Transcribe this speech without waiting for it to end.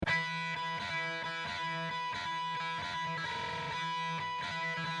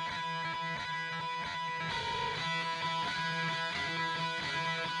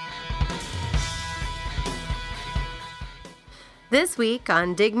This week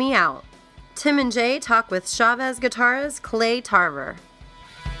on Dig Me Out, Tim and Jay talk with Chavez guitarist Clay Tarver.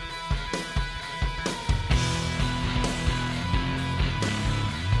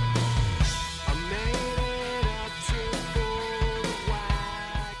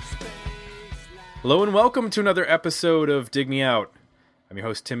 Hello and welcome to another episode of Dig Me Out. I'm your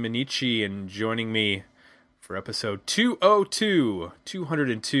host Tim Minichi, and joining me for episode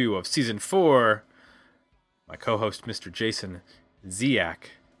 202 of season 4, my co-host Mr. Jason Ziak.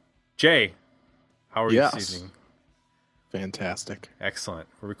 Jay, how are you this evening? Fantastic. Excellent.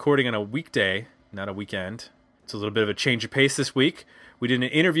 We're recording on a weekday, not a weekend. It's a little bit of a change of pace this week. We did an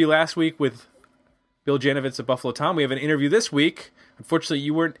interview last week with Bill Janovitz of Buffalo Tom. We have an interview this week. Unfortunately,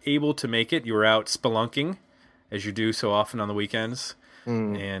 you weren't able to make it. You were out spelunking, as you do so often on the weekends,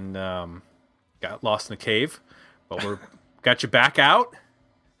 and got lost in a cave. But we got you back out.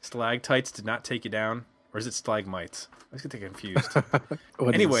 Stalactites did not take you down. Or is it stalagmites? I was getting confused.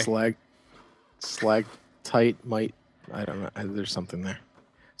 Anyway. Stalactite might. I don't know. There's something there.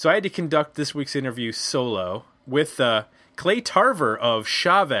 So I had to conduct this week's interview solo with Clay Tarver of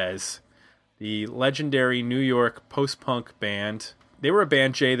Chavez, the legendary New York post-punk band. They were a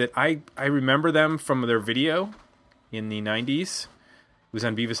band, Jay, that I remember them from their video in the 90s. It was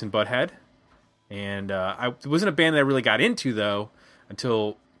on Beavis and Butthead. And it wasn't a band that I really got into, though,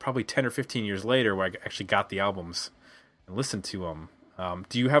 until probably 10 or 15 years later, where I actually got the albums and listened to them.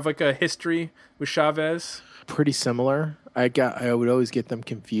 Do you have like a history with Chavez? Pretty similar. I would always get them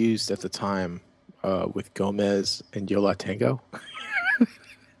confused at the time with Gomez and Yo La Tengo.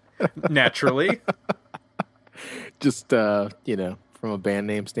 Naturally. Just, from a band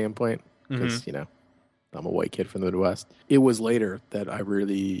name standpoint, because, I'm a white kid from the Midwest. It was later that I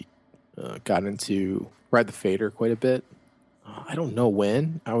really got into Ride the Fader quite a bit. I don't know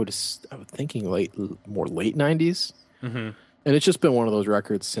when. I was thinking more late 90s. Mm-hmm. And it's just been one of those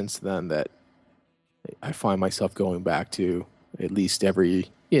records since then that I find myself going back to at least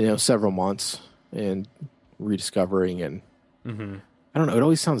every, several months and rediscovering. And I don't know. It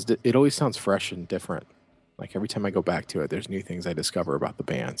always sounds fresh and different. Like every time I go back to it, there's new things I discover about the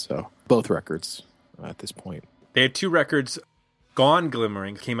band. So both records at this point. They had two records. Gone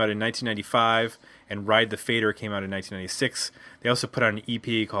Glimmering came out in 1995, and Ride the Fader came out in 1996. They also put out an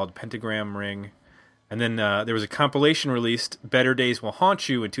EP called Pentagram Ring. And then there was a compilation released, Better Days Will Haunt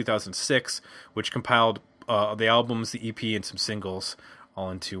You, in 2006, which compiled the albums, the EP, and some singles all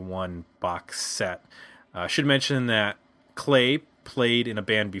into one box set. I should mention that Clay played in a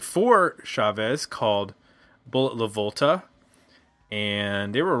band before Chavez called Bullet La Volta,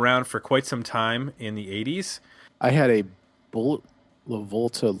 and they were around for quite some time in the 80s. I had a Bullet La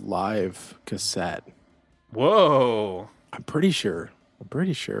Volta live cassette. Whoa. I'm pretty sure.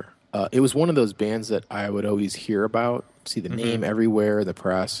 It was one of those bands that I would always hear about, see the name everywhere in the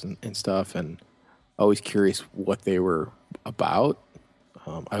press and stuff, and always curious what they were about.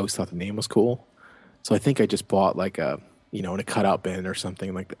 I always thought the name was cool. So I think I just bought like in a cutout bin or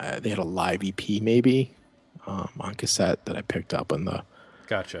something. Like they had a live EP maybe on cassette that I picked up in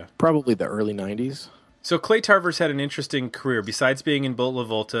probably the early 90s. So Clay Tarver's had an interesting career. Besides being in Bullet La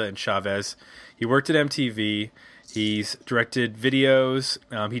Volta and Chavez, he worked at MTV. He's directed videos.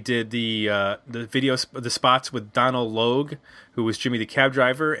 He did the spots with Donald Logue, who was Jimmy the Cab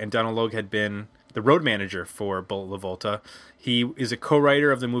Driver, and Donald Logue had been the road manager for Bullet La Volta. He is a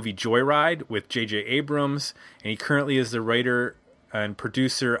co-writer of the movie Joyride with J.J. Abrams, and he currently is the writer and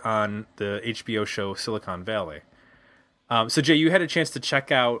producer on the HBO show Silicon Valley. So Jay, you had a chance to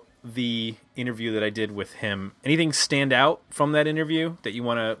check out the interview that I did with him. Anything stand out from that interview that you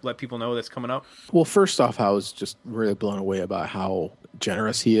want to let people know that's coming up? Well, first off, I was just really blown away about how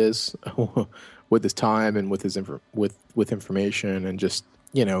generous he is with his time and with his with information, and just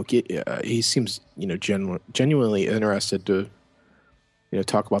he seems genuinely interested to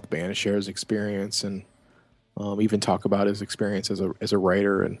talk about the band and share his experience, and even talk about his experience as a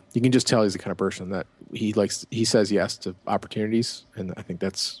writer. And you can just tell he's the kind of person that he says yes to opportunities, and I think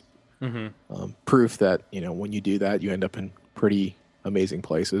that's proof that when you do that, you end up in pretty amazing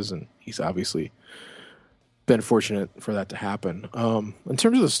places, and he's obviously been fortunate for that to happen. In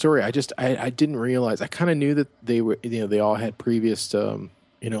terms of the story, I didn't realize. I kind of knew that they were they all had previous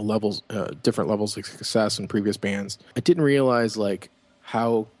levels, different levels of success in previous bands. I didn't realize like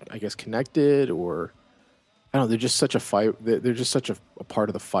how connected, or I don't know, they're just such a part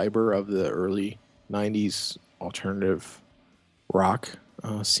of the fiber of the early 90s alternative rock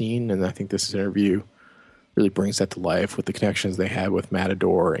scene, and I think this interview really brings that to life with the connections they had with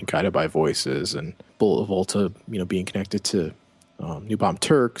Matador and Guided by Voices and Bullet Volta, being connected to New Bomb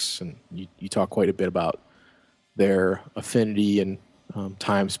Turks, and you talk quite a bit about their affinity and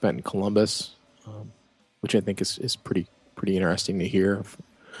time spent in Columbus, which I think is pretty interesting to hear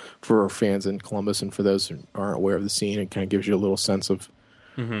for fans in Columbus and for those who aren't aware of the scene. It kind of gives you a little sense of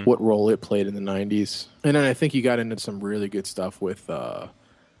what role it played in the 90s. And then I think you got into some really good stuff with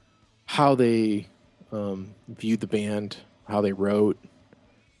how they viewed the band, how they wrote.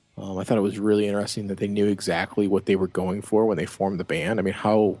 I thought it was really interesting that they knew exactly what they were going for when they formed the band. I mean,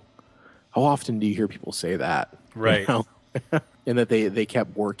 how often do you hear people say that? Right. You know? And that they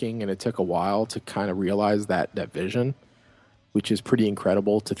kept working, and it took a while to kind of realize that vision, which is pretty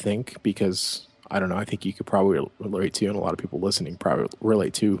incredible to think, because I don't know, I think you could probably relate to, and a lot of people listening probably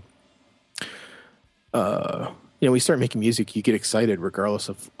relate to. When you start making music, you get excited regardless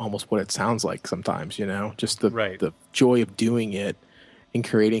of almost what it sounds like sometimes, just the joy of doing it and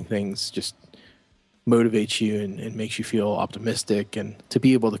creating things just motivates you and makes you feel optimistic, and to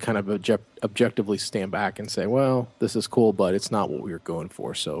be able to kind of objectively stand back and say, well, this is cool, but it's not what we were going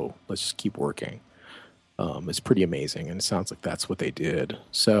for, so let's just keep working. It's pretty amazing, and it sounds like that's what they did.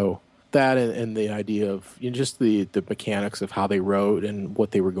 So that and the idea of just the mechanics of how they wrote and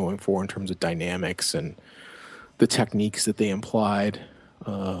what they were going for in terms of dynamics and the techniques that they implied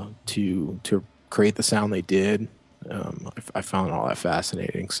to create the sound they did. I found all that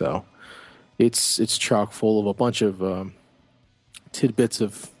fascinating. So it's chock full of a bunch of tidbits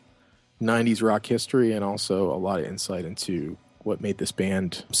of 90s rock history, and also a lot of insight into what made this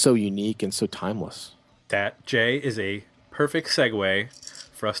band so unique and so timeless. That, Jay, is a perfect segue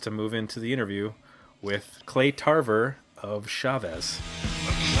for us to move into the interview with Clay Tarver of Chavez.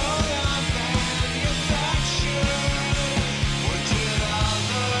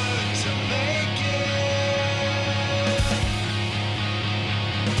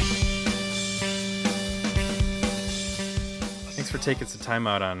 Thanks for taking some time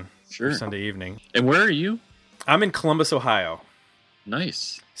out on your Sunday evening. And where are you? I'm in Columbus, Ohio.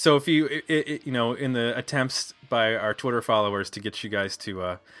 Nice. So if you, in the attempts by our Twitter followers to get you guys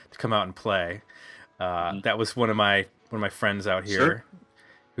to come out and play, that was one of my friends out here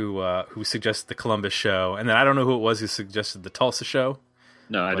who suggested the Columbus show, and then I don't know who it was who suggested the Tulsa show.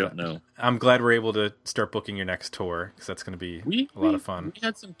 No, I don't know. I'm glad we're able to start booking your next tour, because that's going to be a lot of fun. We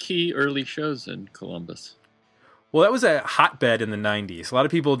had some key early shows in Columbus. Well, that was a hotbed in the 90s. A lot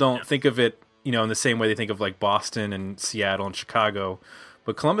of people don't think of it, in the same way they think of like Boston and Seattle and Chicago.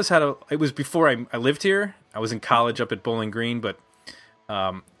 But Columbus it was before I lived here. I was in college up at Bowling Green, but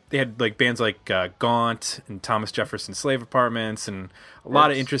they had like bands like Gaunt and Thomas Jefferson Slave Apartments, and a lot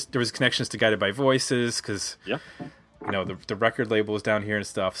of interest. There was connections to Guided by Voices, because the record label was down here and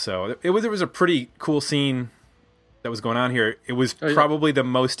stuff. So it was a pretty cool scene that was going on here. It was probably the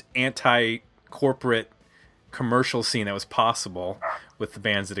most anti-corporate commercial scene that was possible with the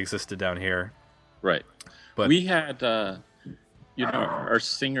bands that existed down here. Right. But we had our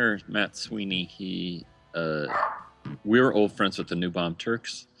singer Matt Sweeney, we were old friends with the New Bomb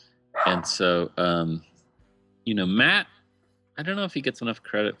Turks, and so Matt, I don't know if he gets enough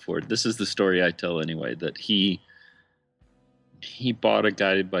credit for it. This is the story I tell anyway, that he bought a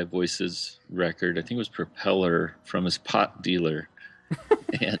Guided by Voices record, I think it was Propeller, from his pot dealer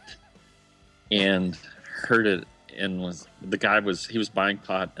and heard it, and he was buying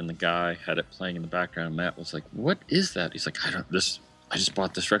pot, and the guy had it playing in the background. Matt was like, "What is that?" He's like, I just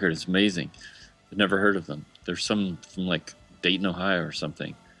bought this record. It's amazing. I've never heard of them. There's some from like Dayton, Ohio or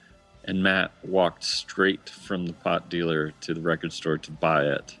something. And Matt walked straight from the pot dealer to the record store to buy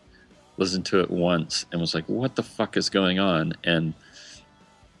it, listened to it once, and was like, "What the fuck is going on?" And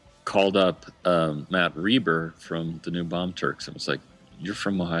called up Matt Reber from the New Bomb Turks and was like, "You're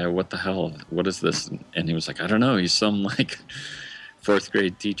from Ohio. What the hell? What is this?" And he was like, "I don't know. He's some like fourth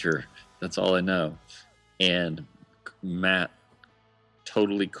grade teacher. That's all I know." And Matt,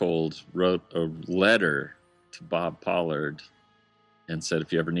 totally cold, wrote a letter to Bob Pollard and said,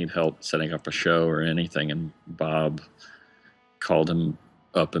 "If you ever need help setting up a show or anything." And Bob called him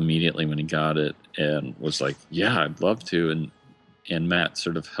up immediately when he got it and was like, "Yeah, I'd love to." And Matt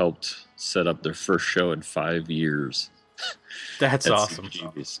sort of helped set up their first show in 5 years. That's awesome.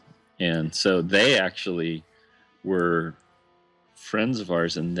 And so they actually were friends of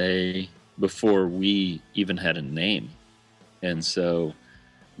ours, and before we even had a name. And so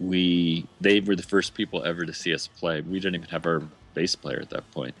they were the first people ever to see us play. We didn't even have our bass player at that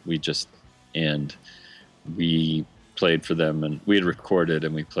point. We played for them, and we had recorded,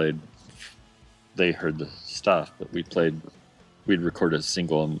 and we played. They heard the stuff, but we'd recorded a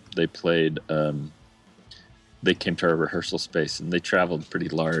single, and they played. They came to our rehearsal space, and they traveled pretty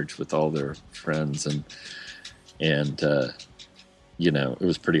large with all their friends, and it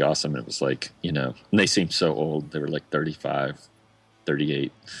was pretty awesome. It was like, and they seemed so old. They were like 35,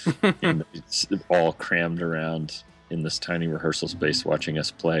 38, and it's all crammed around in this tiny rehearsal space watching us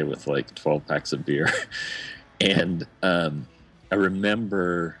play with like 12 packs of beer. And I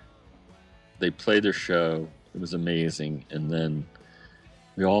remember they played their show. It was amazing. And then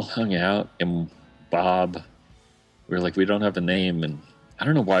we all hung out, and Bob, we were like, we don't have a name. And I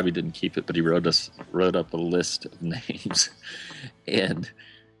don't know why we didn't keep it, but he wrote up a list of names, and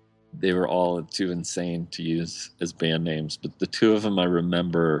they were all too insane to use as band names. But the two of them I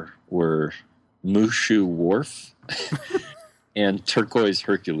remember were Mushu Wharf and Turquoise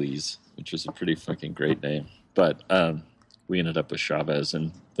Hercules, which was a pretty fucking great name. But we ended up with Chavez,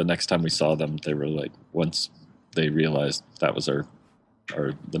 and the next time we saw them, they were like, once they realized that was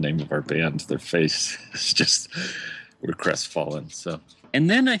the name of our band, their face is just, we're crestfallen. So, and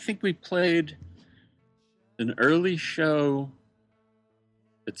then I think we played an early show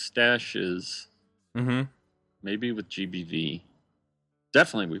at Stash's, maybe with GBV.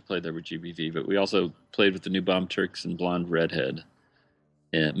 Definitely we played there with GBV, but we also played with the New Bomb Turks and Blonde Redhead.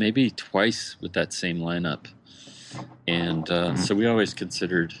 And maybe twice with that same lineup. And so we always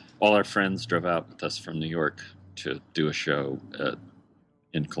considered, all our friends drove out with us from New York to do a show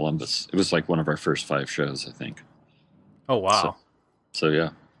in Columbus. It was like one of our first 5 shows, I think. Oh, wow. So yeah.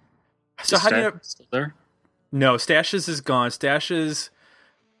 So how do you... Still there? No, Stash's is gone. Stash's,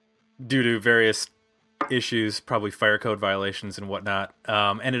 due to various issues, probably fire code violations and whatnot,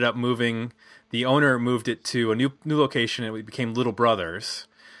 ended up moving. The owner moved it to a new location, and it became Little Brothers.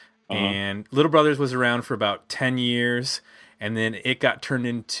 And Little Brothers was around for about 10 years, and then it got turned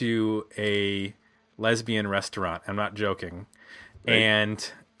into a lesbian restaurant. I'm not joking. Right.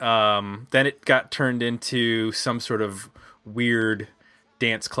 And then it got turned into some sort of weird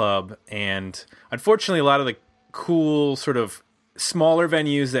dance club. And unfortunately, a lot of the cool sort of smaller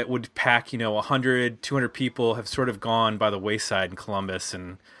venues that would pack, 100, 200 people have sort of gone by the wayside in Columbus,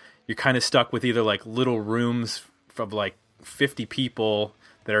 and you're kind of stuck with either like little rooms of like 50 people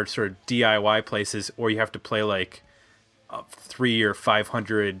that are sort of DIY places, or you have to play like a 300 or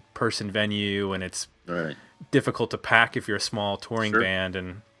 500 person venue, and it's difficult to pack if you're a small touring band.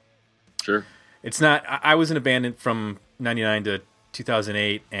 And it's not. I was in a band from 99 to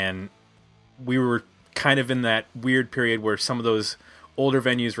 2008, and we were kind of in that weird period where some of those older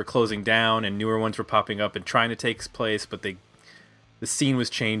venues were closing down and newer ones were popping up and trying to take place, but the scene was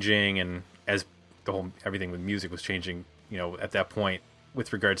changing, and as everything with music was changing, at that point,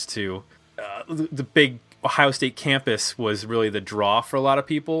 with regards to the big Ohio State campus was really the draw for a lot of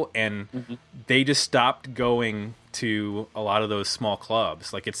people, and they just stopped going to a lot of those small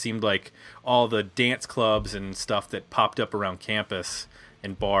clubs. Like, it seemed like all the dance clubs and stuff that popped up around campus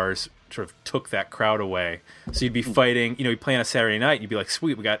and bars sort of took that crowd away. So you'd be fighting, you'd play on a Saturday night, you'd be like,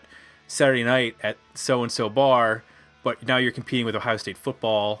 sweet, we got Saturday night at so-and-so bar, but now you're competing with Ohio State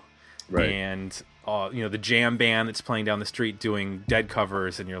football, and the jam band that's playing down the street doing Dead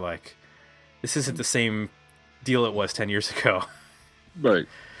covers, and you're like, this isn't the same deal it was 10 years ago. Right.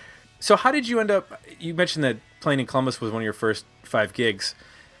 So how did you end up, you mentioned that playing in Columbus was one of your first 5 gigs.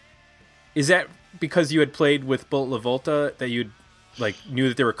 Is that because you had played with Bullet La Volta that you knew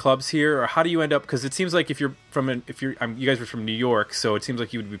that there were clubs here, or how do you end up, because it seems like you guys were from New York, so it seems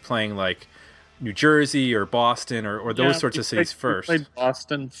like you would be playing like New Jersey or Boston or those sorts of cities first. We played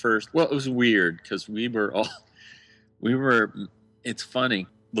Boston first. Well, it was weird because it's funny.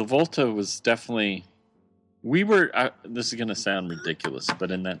 La Volta was definitely, this is going to sound ridiculous,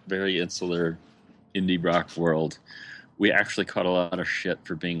 but in that very insular indie rock world, we actually caught a lot of shit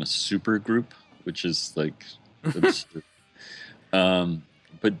for being a super group, which is like absurd.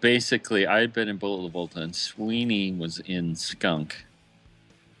 But basically, I had been in Bullet La Volta, and Sweeney was in Skunk.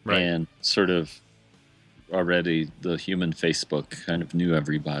 And sort of already the human Facebook kind of knew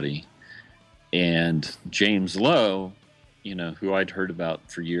everybody. And James Lowe, who I'd heard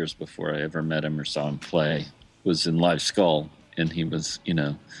about for years before I ever met him or saw him play, was in Live Skull. And he was,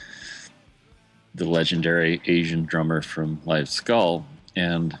 the legendary Asian drummer from Live Skull.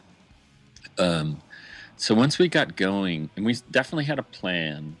 And so once we got going, and we definitely had a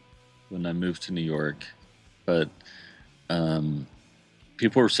plan when I moved to New York, but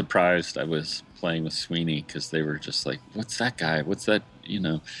people were surprised I was playing with Sweeney because they were just like, what's that guy? What's that?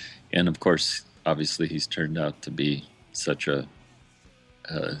 And of course, obviously he's turned out to be such a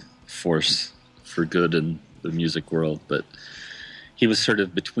force for good in the music world, but he was sort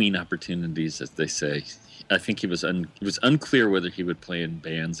of between opportunities, as they say. I think it was unclear whether he would play in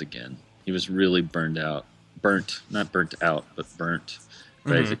bands again. He was really burnt by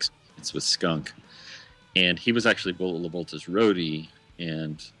his experience with Skunk. and he was actually Bullet LaVolta's roadie,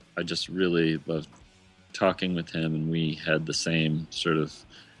 and I just really loved talking with him, and we had the same sort of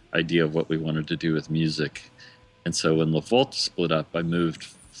idea of what we wanted to do with music. And so when LaVolta split up, I moved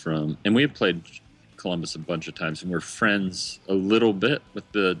from, and we had played Columbus a bunch of times, and we're friends a little bit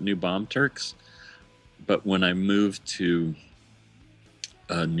with the New Bomb Turks. But when I moved to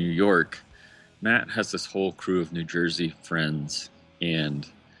New York, Matt has this whole crew of New Jersey friends, and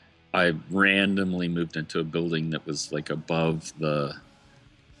I randomly moved into a building that was like above I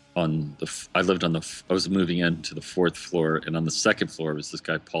was moving into the 4th floor, and on the 2nd floor was this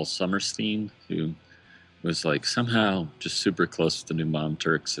guy, Paul Summerstein, who was like somehow just super close to the New Bomb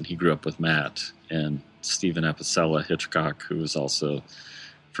Turks, and he grew up with Matt and Stephen Apicella Hitchcock, who was also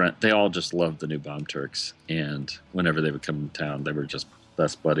friend. They all just loved the New Bomb Turks, and whenever they would come to town, they were just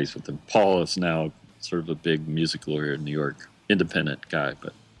best buddies with them. Paul is now sort of a big music lawyer in New York, independent guy,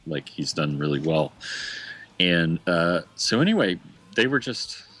 but like he's done really well. And so anyway, they were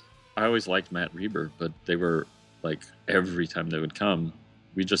just, I always liked Matt Reber, but they were like, every time they would come,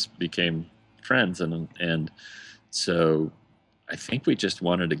 we just became friends. And so I think we just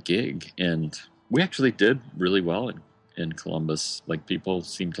wanted a gig, and we actually did really well in Columbus. Like, people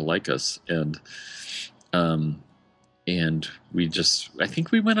seemed to like us. And we just, I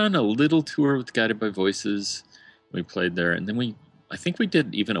think we went on a little tour with Guided by Voices. We played there. And then I think we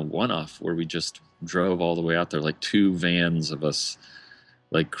did even a one-off where we just drove all the way out there, like 2 vans of us,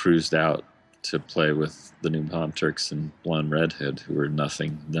 like cruised out to play with the New Bomb Turks and Blonde Redhead, who were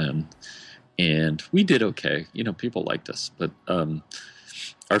nothing then. And we did okay. You know, people liked us. But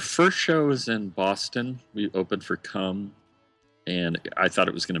our first show was in Boston. We opened for Come. And I thought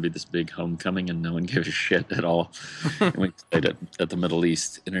it was going to be this big homecoming, and no one gave a shit at all. And we played it at the Middle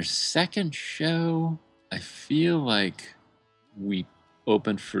East. In our second show, I feel like we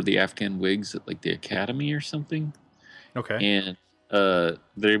opened for the Afghan Wigs at like the Academy or something. Okay. And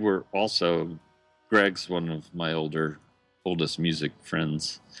they were also, Greg's one of my oldest music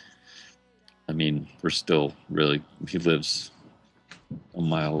friends. I mean, we're still really, he lives a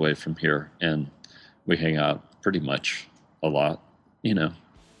mile away from here, and we hang out pretty much a lot, you know,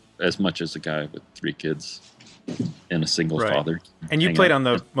 as much as a guy with 3 kids and a single father. And you played on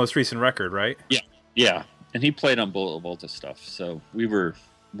the most recent record, right? Yeah. And he played on Bullet LaVolta stuff. So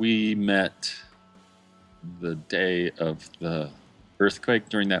we met the day of the earthquake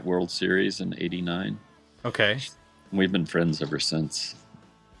during that World Series in '89. Okay. We've been friends ever since.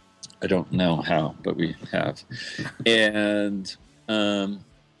 I don't know how, but we have. And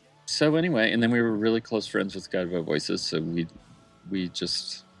so anyway, and then we were really close friends with Guided by Voices, so we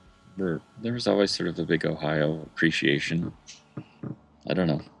just were, there was always sort of a big Ohio appreciation. I don't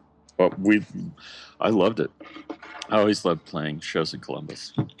know. But I loved it. I always loved playing shows in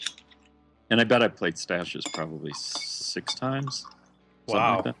Columbus. And I bet I played Stashes probably 6 times.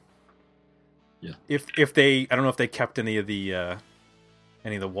 Wow. Like that. Yeah. If they, I don't know if they kept any of the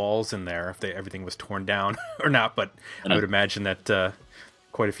walls in there, if everything was torn down or not, but I would imagine that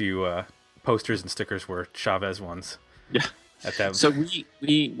quite a few posters and stickers were Chavez ones. Yeah. At that. So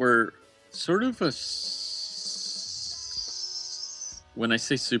we were sort of when I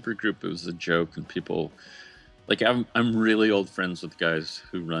say super group, it was a joke, and people, like, I'm really old friends with guys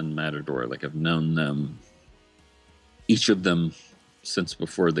who run Matador. Like, I've known them, each of them, since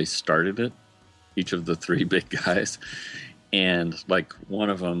before they started it, each of the 3 big guys. And like, one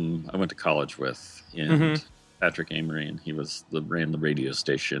of them I went to college with, and Patrick Amory, and he ran the radio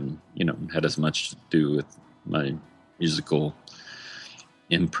station, you know, had as much to do with my musical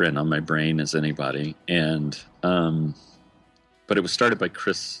imprint on my brain as anybody. And but it was started by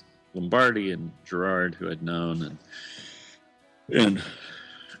Chris Lombardi and Gerard, who I'd known, and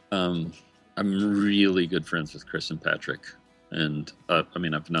I'm really good friends with Chris and Patrick. And I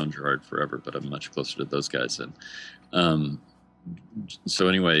mean, I've known Gerard forever, but I'm much closer to those guys. And so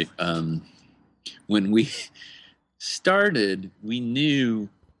anyway, when we started,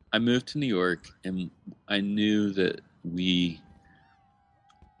 I moved to New York, and I knew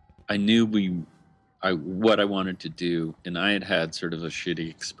what I wanted to do, and I had sort of a shitty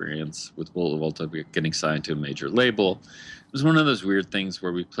experience with Bullet LaVolta getting signed to a major label. It was one of those weird things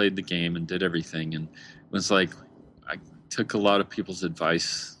where we played the game and did everything, and it was like I took a lot of people's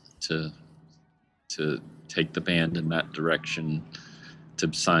advice to take the band in that direction,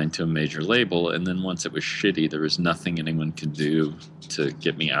 to sign to a major label, and then once it was shitty, there was nothing anyone could do to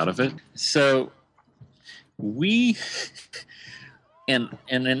get me out of it. So and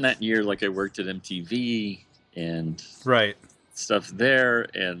in that year, like, I worked at MTV and right stuff there,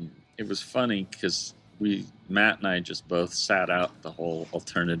 and it was funny because Matt and I just both sat out the whole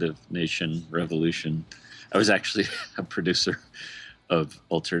Alternative Nation revolution. I was actually a producer of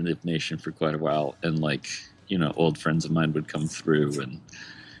Alternative Nation for quite a while, and like, you know, old friends of mine would come through, and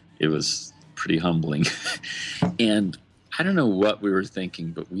it was pretty humbling. And I don't know what we were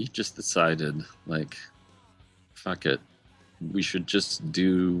thinking, but we just decided, like, fuck it, we should just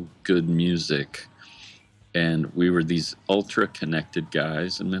do good music. And we were these ultra connected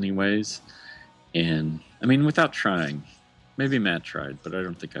guys in many ways. And I mean, without trying, maybe Matt tried, but I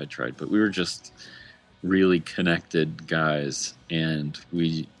don't think I tried, but we were just really connected guys. And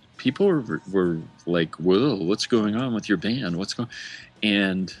people were like, whoa, what's going on with your band?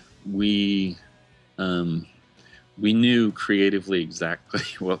 And we knew creatively exactly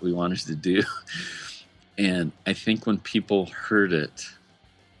what we wanted to do. And I think when people heard it,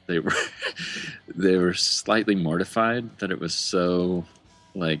 they were slightly mortified that it was so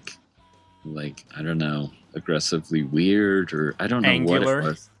like I don't know, aggressively weird, or I don't know Angular. what it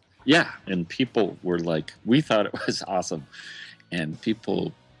was. Yeah, and people were like, we thought it was awesome, and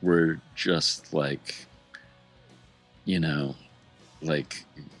people were just like, you know, like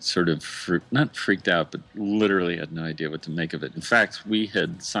sort of not freaked out, but literally had no idea what to make of it. In fact, we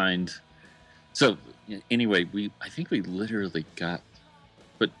had signed. So anyway, I think we literally got.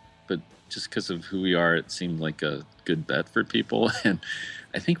 But just because of who we are, it seemed like a good bet for people. And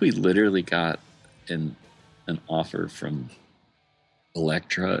I think we literally got an offer from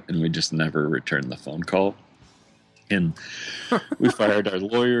Elektra, and we just never returned the phone call. And we fired our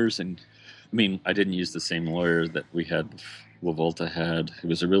lawyers. And I mean, I didn't use the same lawyer that we had, LaVolta had. He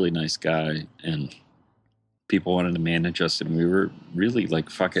was a really nice guy, and people wanted to manage us. And we were really like,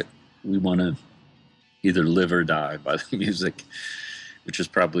 fuck it. We want to either live or die by the music, which is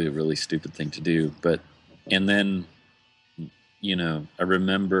probably a really stupid thing to do. And then, you know, I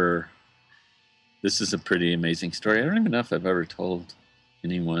remember, this is a pretty amazing story. I don't even know if I've ever told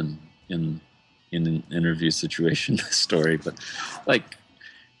anyone in an interview situation this story, but like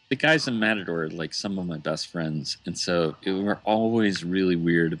the guys in Matador are like some of my best friends. And so we were always really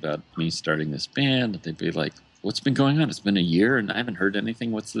weird about me starting this band. They'd be like, what's been going on? It's been a year and I haven't heard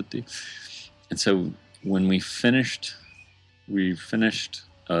anything. What's the deal? And so when we finished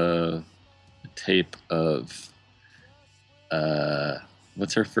a tape of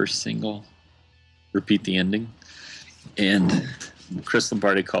what's our first single? Repeat the Ending. And Chris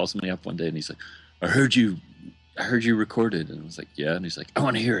Lombardi calls me up one day and he's like, I heard you recorded. And I was like, yeah. And he's like, I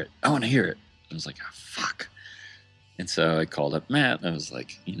want to hear it. And I was like, oh, fuck. And so I called up Matt and I was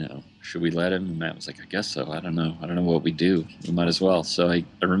like, you know, should we let him? And Matt was like, I guess so. I don't know what we do. We might as well. So I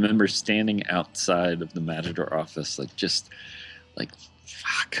remember standing outside of the Matador office, like,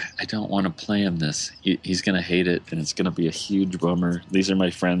 fuck, I don't want to play him this. He's going to hate it, and it's going to be a huge bummer. These are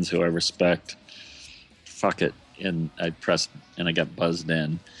my friends who I respect. Fuck it. And I pressed, and I got buzzed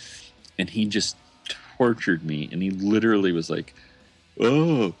in, and he just tortured me, and he literally was like,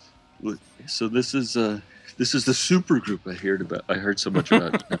 oh, so this is the supergroup I heard so much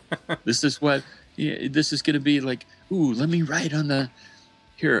about. This is what, this is going to be like, ooh, let me write on the,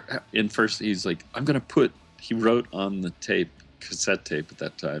 here. And first he's like, he wrote on the cassette tape at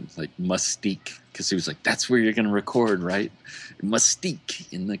that time, like Mustique, because he was like, that's where you're going to record, right?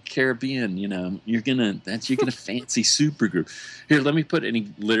 Mustique in the Caribbean, you know, you're going to fancy supergroup. Here, let me and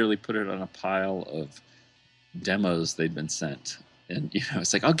he literally put it on a pile of demos they'd been sent. And, you know,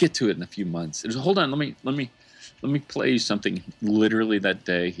 it's like, I'll get to it in a few months. It was, hold on, let me play you something. Literally that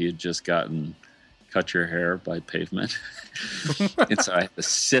day, he had just gotten Cut Your Hair by Pavement. And so I had to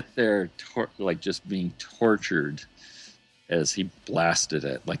sit there, just being tortured as he blasted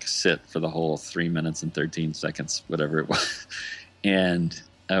it, like sit for the whole 3 minutes and 13 seconds, whatever it was. And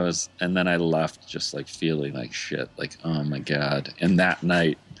then I left just like feeling like shit, like, oh my God. And that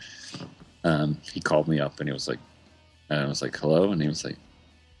night, he called me up and he was like, I was like, hello? And he was like,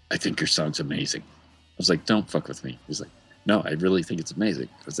 I think your song's amazing. I was like, don't fuck with me. He's like, no, I really think it's amazing.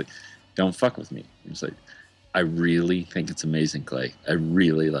 I was like, don't fuck with me. He was like, I really think it's amazing, Clay. I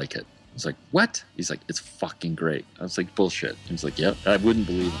really like it. I was like, what? He's like, it's fucking great. I was like, bullshit. He was like, yep, I wouldn't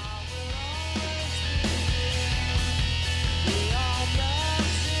believe it.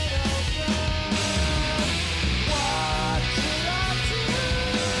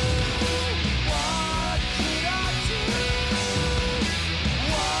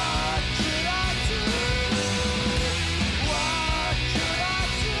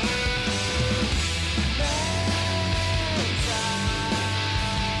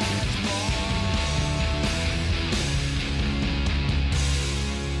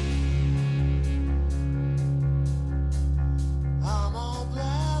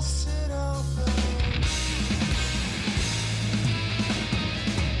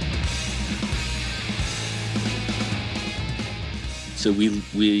 So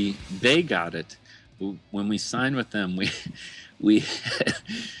they got it. When we signed with them, we had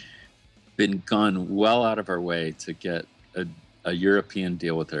been gone well out of our way to get a European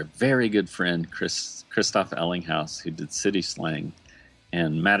deal with our very good friend Christoph Ellinghaus, who did City Slang,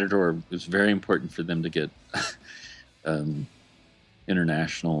 and Matador. It was very important for them to get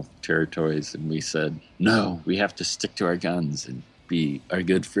international territories, and we said no, we have to stick to our guns and be our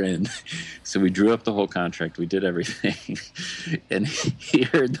good friend. So we drew up the whole contract, we did everything, and he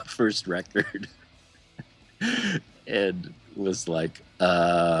heard the first record and was like,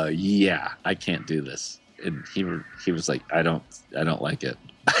 yeah, I can't do this. And he was like, I don't like it.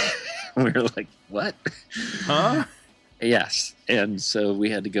 We were like, what? Huh? Yes. And so we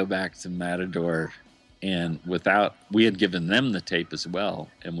had to go back to Matador, and we had given them the tape as well,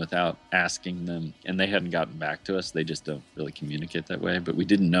 and without asking them, and they hadn't gotten back to us. They just don't really communicate that way, but we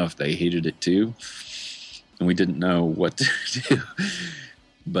didn't know if they hated it too, and we didn't know what to do.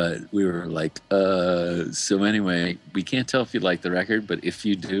 But we were like, so anyway, we can't tell if you like the record, but if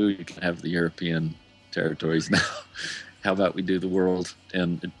you do, you can have the European territories now. How about we do the world?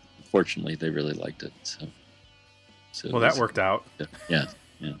 And fortunately, they really liked it. So Well, that worked out. Yeah.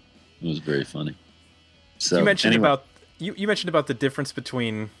 It was very funny. So you mentioned anyway. you mentioned about the difference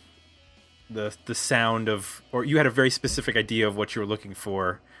between the sound of, or you had a very specific idea of what you were looking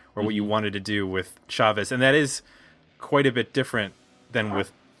for or what you wanted to do with Chavez, and that is quite a bit different than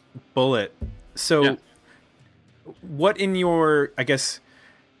with Bullet. So Yeah. what in your, I guess,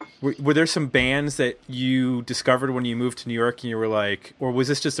 were there some bands that you discovered when you moved to New York and you were like, or was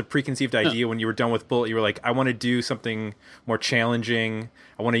this just a preconceived idea when you were done with Bullet? You were like, I want to do something more challenging.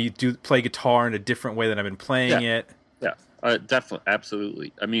 I want to play guitar in a different way than I've been playing it. Yeah, definitely,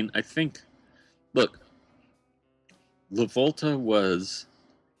 absolutely. I mean, I think, look, La Volta was,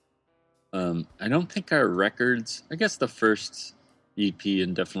 I don't think our records, I guess the first EP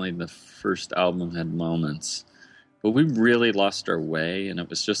and definitely the first album had moments, but we really lost our way, and it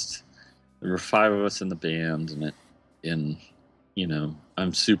was just, there were 5 of us in the band, and you know,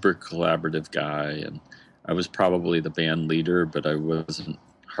 I'm super collaborative guy, and I was probably the band leader, but I wasn't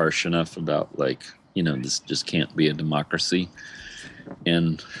harsh enough about, like, you know, this just can't be a democracy.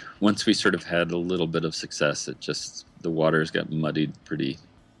 And once we sort of had a little bit of success, it just, the waters got muddied pretty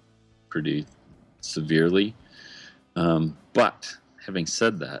severely. But having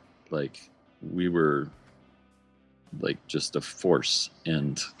said that, like, we were like just a force,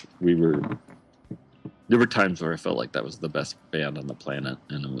 and there were times where I felt like that was the best band on the planet,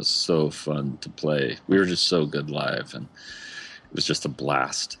 and it was so fun to play. We were just so good live, and it was just a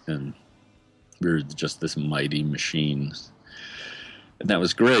blast, and we were just this mighty machine, and that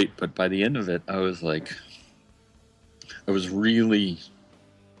was great. But by the end of it, I was like,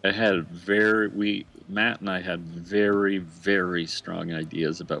 Matt and I had very, very strong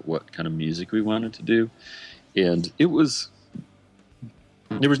ideas about what kind of music we wanted to do, and there was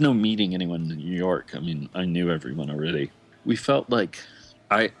no meeting anyone in New York. I mean, I knew everyone already. We felt like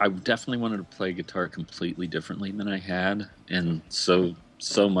I definitely wanted to play guitar completely differently than I had, and so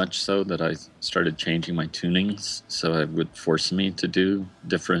much so that I started changing my tunings, so it would force me to do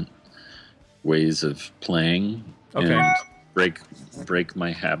different ways of playing and break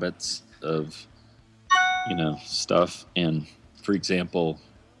my habits of, you know, stuff. And for example,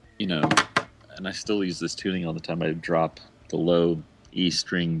 you know, and I still use this tuning all the time, I drop the low E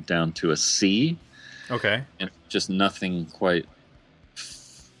string down to a C. Okay. And just nothing quite,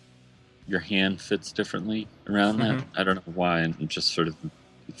 your hand fits differently around that. I don't know why, and it just sort of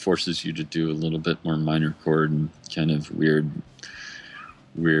forces you to do a little bit more minor chord and kind of weird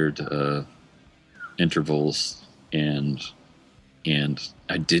intervals, and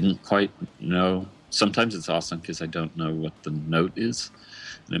I didn't quite know. Sometimes it's awesome because I don't know what the note is,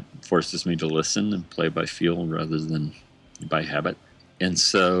 and it forces me to listen and play by feel rather than by habit. And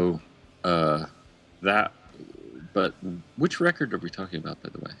so but which record are we talking about, by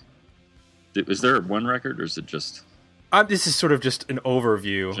the way? Is there one record, or is it just... This is sort of just an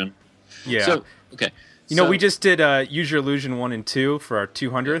overview. Yeah. So, okay. You know, we just did Use Your Illusion 1 and 2 for our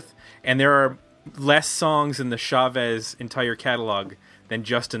 200th, and there are less songs in the Chavez entire catalog than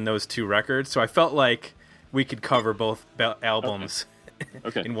just in those 2 records. So I felt like we could cover both albums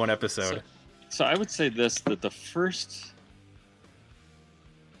in one episode. So I would say this, that the first...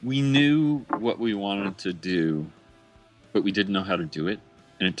 We knew what we wanted to do, but we didn't know how to do it,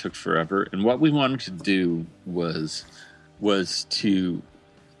 and it took forever. And what we wanted to do was to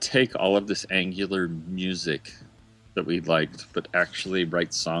take all of this angular music that we liked, but actually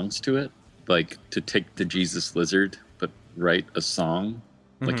write songs to it. Like to take the Jesus Lizard, but write a song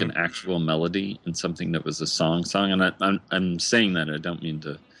like an actual melody and something that was a song. And I'm saying that, I don't mean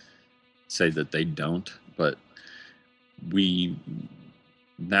to say that they don't, but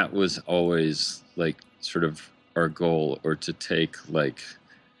that was always like sort of our goal, or to take like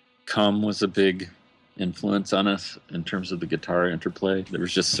Come was a big influence on us in terms of the guitar interplay. There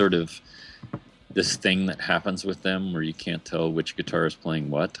was just sort of this thing that happens with them where you can't tell which guitar is playing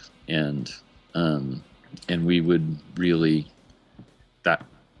what, and we would really, that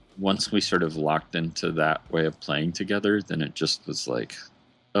once we sort of locked into that way of playing together, then it just was like,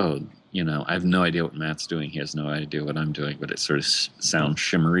 oh, you know, I have no idea what Matt's doing, he has no idea what I'm doing, but it sort of sounds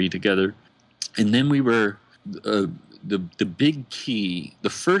shimmery together. And then we were the big key, the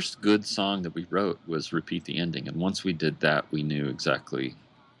first good song that we wrote was Repeat the Ending, and once we did that, we knew exactly,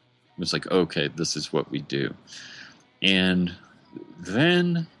 it was like, okay, this is what we do. And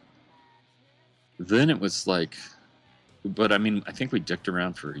then it was like, but I mean, I think we dicked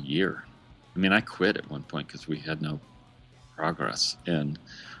around for a year. I mean, I quit at one point because we had no progress.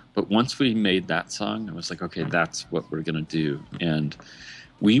 But once we made that song, I was like, okay, that's what we're going to do. And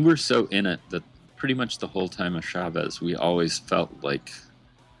we were so in it that pretty much the whole time of Chavez, we always felt like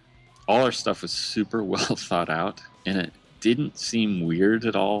all our stuff was super well thought out, and it didn't seem weird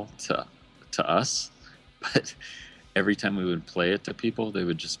at all to us. But every time we would play it to people, they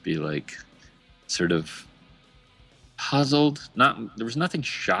would just be like sort of puzzled. There was nothing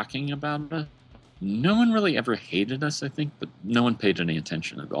shocking about it. No one really ever hated us, I think, but no one paid any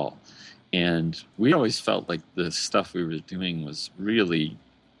attention at all. And we always felt like the stuff we were doing was really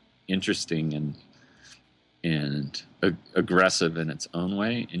interesting and aggressive in its own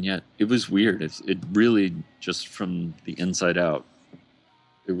way, and yet it was weird. It really, just from the inside out,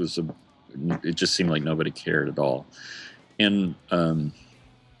 it just seemed like nobody cared at all. And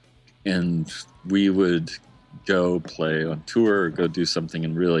we would go play on tour or go do something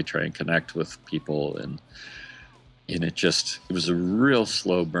and really try and connect with people, and it was a real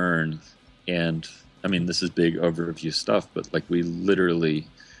slow burn. And I mean, this is big overview stuff, but like, we literally,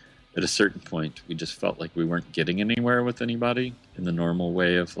 at a certain point, we just felt like we weren't getting anywhere with anybody in the normal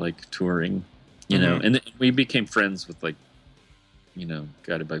way of like touring, you know. And we became friends with, like, you know,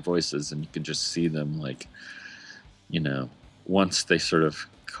 Guided by Voices, and you could just see them, like, you know, once they sort of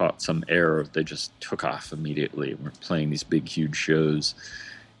caught some air, they just took off immediately. We're playing these big, huge shows,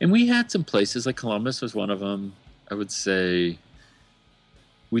 and we had some places like Columbus was one of them. I would say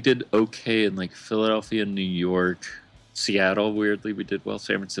we did okay in like Philadelphia, New York, Seattle, weirdly, we did well.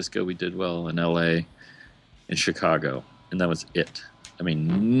 San Francisco, we did well. In LA, in Chicago. And that was it. I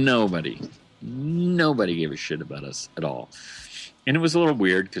mean, nobody gave a shit about us at all. And it was a little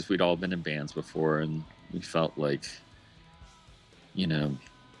weird because we'd all been in bands before, and we felt like, you know,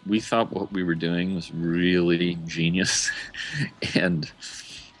 we thought what we were doing was really genius. And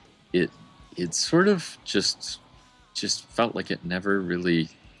it sort of just felt like it never really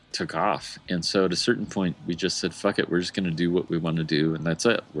took off. And so at a certain point, we just said, fuck it, we're just going to do what we want to do, and that's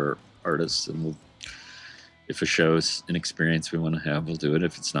it. We're artists, and if a show is an experience we want to have, we'll do it.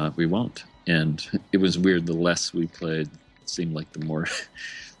 If it's not, we won't. And it was weird, the less we played, it seemed like the more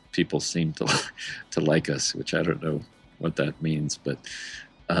people seemed to like us, which I don't know what that means, but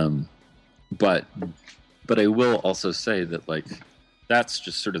I will also say that, like, that's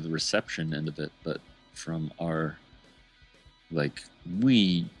just sort of the reception end of it. But from our, like,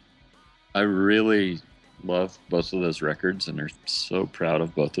 I really love both of those records and are so proud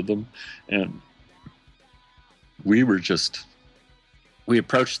of both of them. And we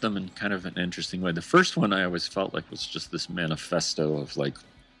approached them in kind of an interesting way. The first one I always felt like was just this manifesto of like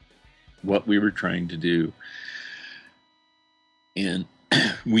what we were trying to do. And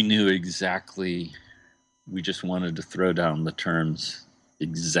we knew exactly, we just wanted to throw down the terms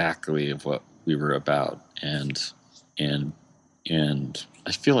exactly of what we were about. And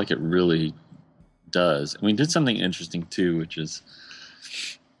I feel like it really does. And we did something interesting too, which is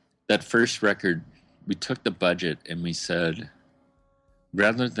that first record, we took the budget and we said,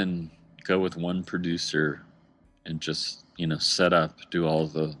 rather than go with one producer and just, you know, set up, do all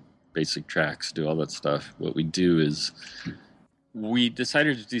the basic tracks, do all that stuff, what we do is we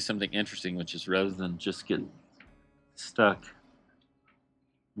decided to do something interesting, which is rather than just get stuck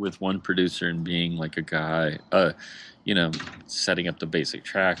with one producer and being like a guy, you know, setting up the basic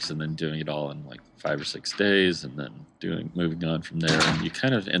tracks and then doing it all in like 5 or 6 days and then moving on from there. And you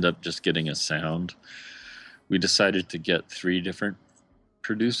kind of end up just getting a sound. We decided to get 3 different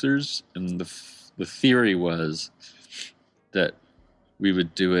producers, and the theory was that we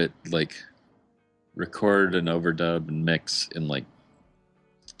would do it like record and overdub and mix in like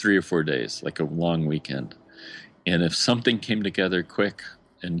 3 or 4 days, like a long weekend. And if something came together quick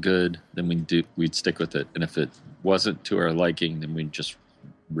and good, then we'd stick with it. And if it wasn't to our liking, then we'd just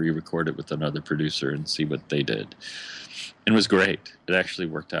re-record it with another producer and see what they did. And it was great. It actually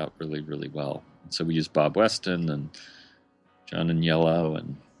worked out really, really well. So we used Bob Weston and John Agnello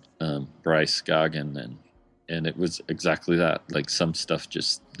and Bryce Goggin, and it was exactly that. Like, some stuff,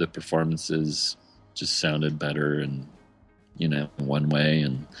 just the performances just sounded better, and one way.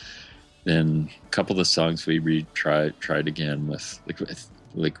 And then a couple of the songs we tried again with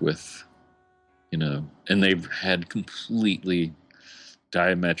and they've had completely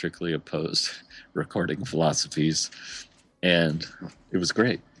diametrically opposed recording philosophies, and it was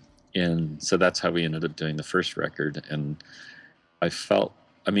great. And so that's how we ended up doing the first record. And I felt,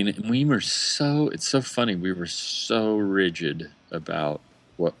 it's so funny, we were so rigid about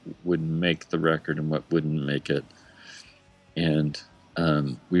what would make the record and what wouldn't make it. And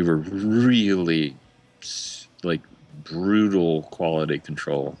we were really like brutal quality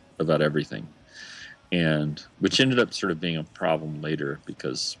control about everything, and which ended up sort of being a problem later,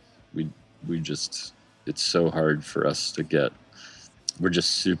 because we just, it's so hard for us to get, we're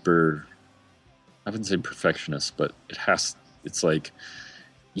just super, I wouldn't say perfectionist, but it's like,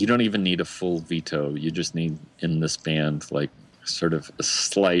 you don't even need a full veto. You just need, in this band, like sort of a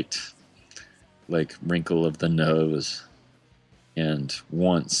slight like wrinkle of the nose and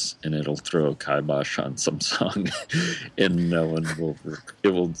once, and it'll throw a kibosh on some song and no one it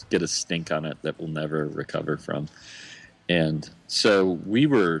will get a stink on it that we'll never recover from. And so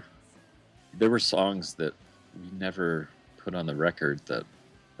there were songs that we never put on the record that,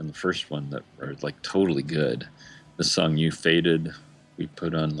 on the first one, that are like totally good. The song You Faded, we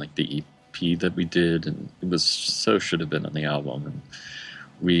put on like the EP that we did, and it was should have been on the album. And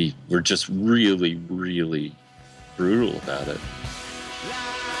we were just really, really brutal about it.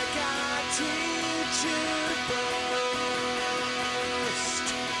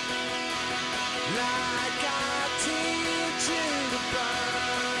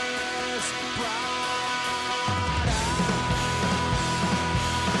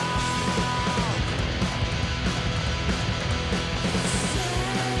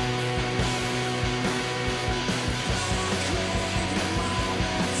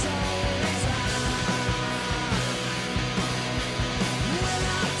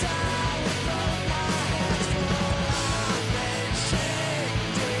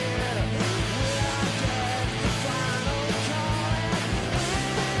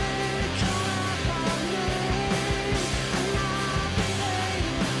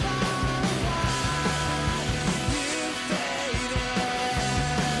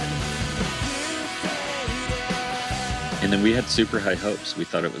 And then we had super high hopes. We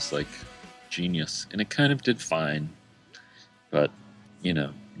thought it was like genius, and it kind of did fine, but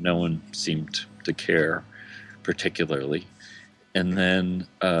no one seemed to care particularly. And then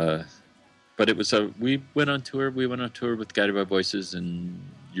but it was we went on tour with Guided by Voices in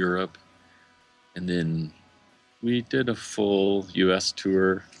Europe, and then we did a full US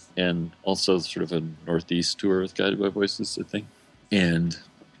tour and also sort of a Northeast tour with Guided by Voices, I think. And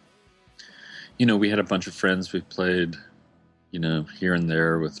we had a bunch of friends. We played here and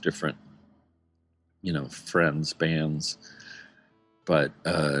there with different, friends, bands. But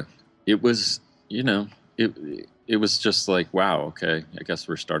it was, it was just like, wow, okay, I guess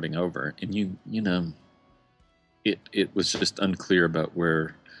we're starting over. And it was just unclear about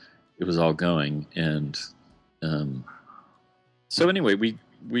where it was all going. And so anyway, we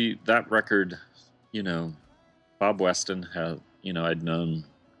that record, Bob Weston had, I'd known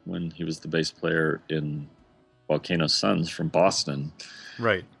when he was the bass player in Volcano Suns from Boston.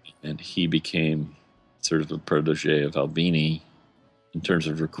 Right. And he became sort of a protege of Albini in terms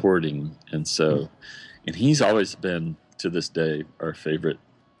of recording. And so, and he's always been, to this day, our favorite,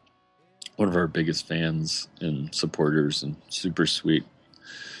 one of our biggest fans and supporters, and super sweet.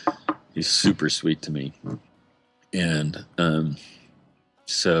 He's super sweet to me. And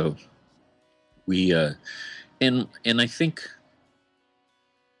so we, and I think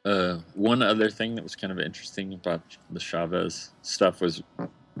one other thing that was kind of interesting about the Chavez stuff was,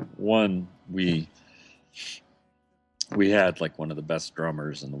 one, we had like one of the best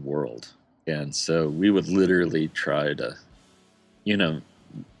drummers in the world, and so we would literally try to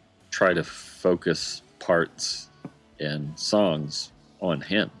focus parts and songs on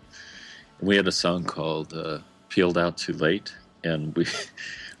him. And we had a song called Peeled Out Too Late, and we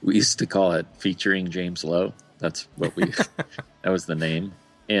used to call it Featuring James Lowe. That's what that was the name.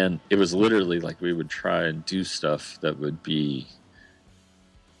 And it was literally like we would try and do stuff that would be,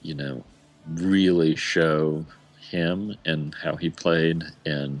 really show him and how he played.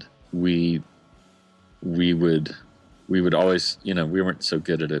 And we would we would always, we weren't so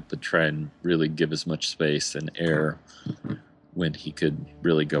good at it, but try and really give as much space and air when he could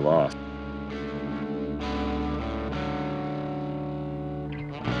really go off.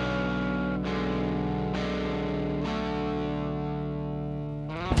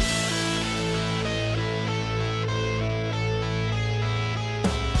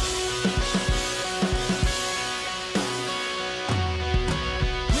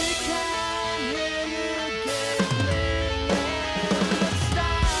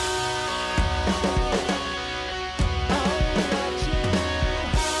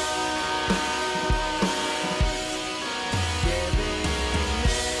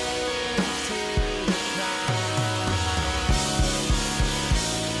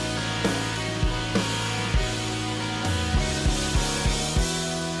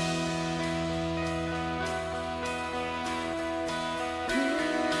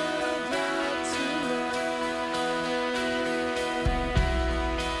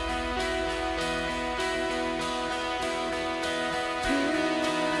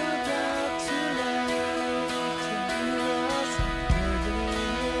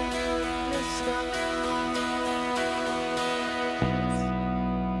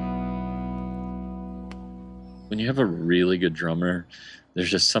 When you have a really good drummer, there's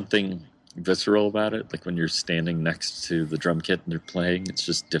just something visceral about it. Like when you're standing next to the drum kit and they're playing, it's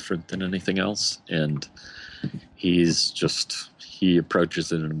just different than anything else. And he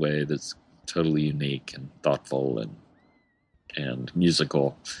approaches it in a way that's totally unique and thoughtful and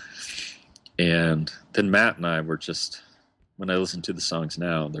musical. And then Matt and I were just, when I listen to the songs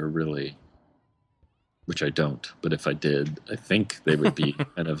now, they're really, which I don't, but if I did, I think they would be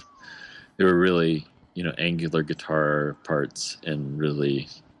they were really, angular guitar parts and really,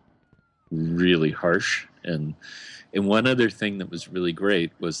 really harsh. And one other thing that was really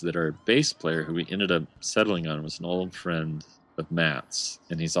great was that our bass player, who we ended up settling on, was an old friend of Matt's,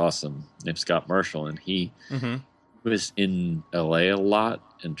 and he's awesome, named Scott Marshall. And he was in LA a lot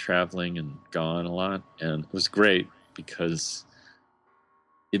and traveling and gone a lot. And it was great because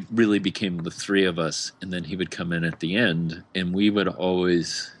it really became the three of us. And then he would come in at the end, and we would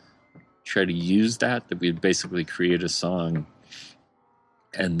always try to use that we'd basically create a song,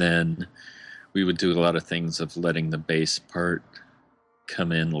 and then we would do a lot of things of letting the bass part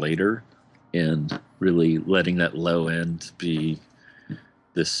come in later and really letting that low end be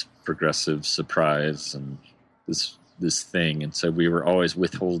this progressive surprise and this thing. And so we were always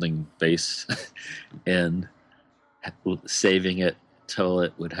withholding bass and saving it till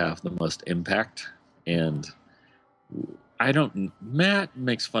it would have the most impact. And Matt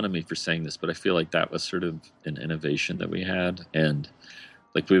makes fun of me for saying this, but I feel like that was sort of an innovation that we had. And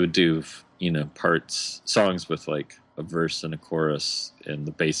like we would do, songs with like a verse and a chorus, and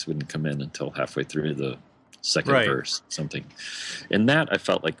the bass wouldn't come in until halfway through the second verse, something. And that I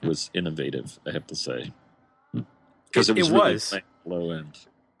felt like was innovative, I have to say. Because it was really low end.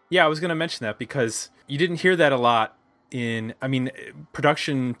 Yeah, I was going to mention that because you didn't hear that a lot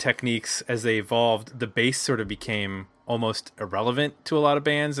production techniques as they evolved. The bass sort of became almost irrelevant to a lot of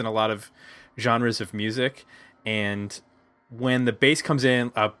bands and a lot of genres of music. And when the bass comes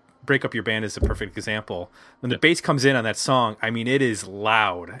in, Break Up Your Band is a perfect example. When the bass comes in on that song, it is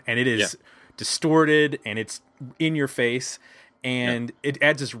loud and it is distorted and it's in your face, and it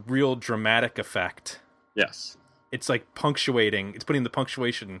adds this real dramatic effect. Yes. It's like punctuating. It's putting the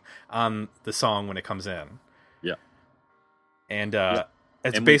punctuation on the song when it comes in. Yeah. And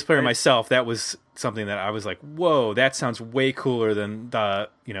as a bass player myself, that was something that I was like, whoa, that sounds way cooler than the,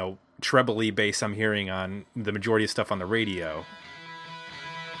 trebly bass I'm hearing on the majority of stuff on the radio.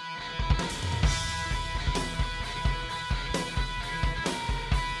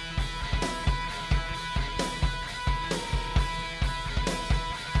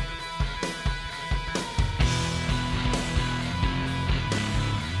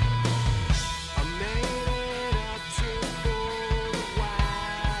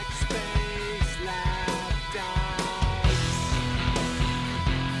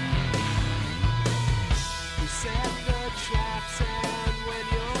 Set the traps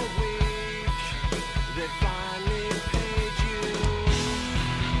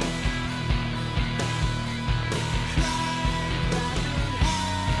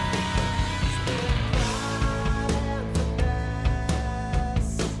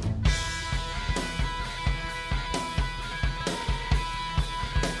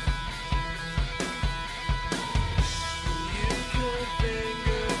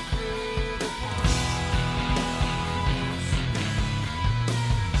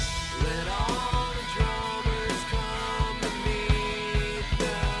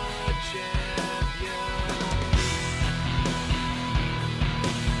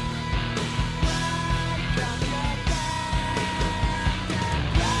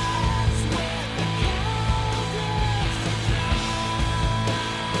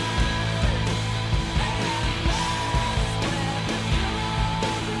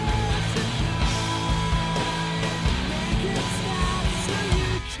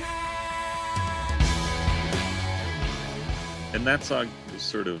and that song was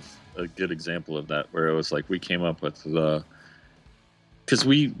sort of a good example of that, where it was like we came up with the, because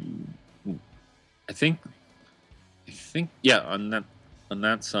I think yeah, on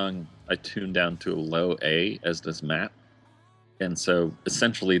that song I tuned down to a low A, as does Matt, and so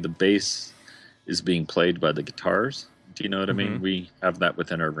essentially the bass is being played by the guitars. Do you know what I mean? We have that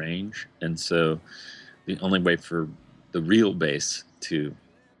within our range, and so the only way for the real bass to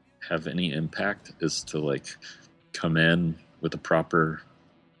have any impact is to like come in with a proper,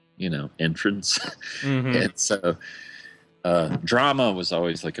 entrance. And so drama was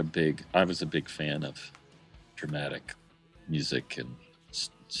always like I was a big fan of dramatic music and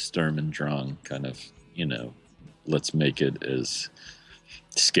Sturm und Drang kind of, let's make it as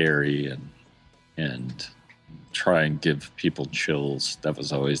scary and try and give people chills. That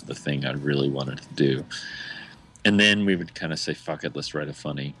was always the thing I really wanted to do. And then we would kind of say, fuck it, let's write a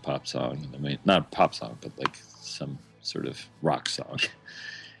funny pop song. Not a pop song, but like some sort of rock song.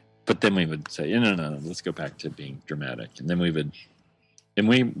 But then we would say, no, let's go back to being dramatic. And then we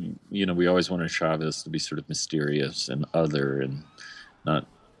always wanted Chavez to be sort of mysterious and other, and not,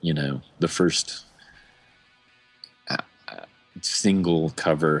 the first single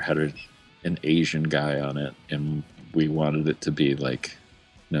cover had an Asian guy on it. And we wanted it to be like,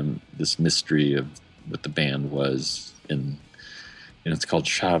 this mystery of what the band was, and it's called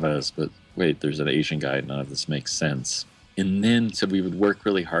Chavez, but wait, there's an Asian guy. None of this makes sense. And then so we would work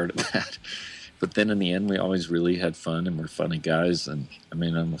really hard at that, but then in the end we always really had fun, and we're funny guys. And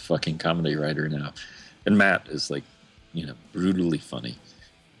I'm a fucking comedy writer now, and Matt is like, brutally funny.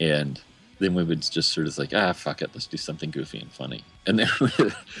 And then we would just sort of like, fuck it, let's do something goofy and funny. And then we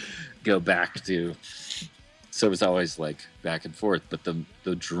would go back to, so it was always like back and forth. But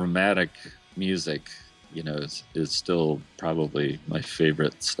the dramatic music, is still probably my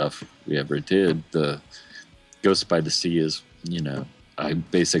favorite stuff we ever did. The Ghost by the Sea is, I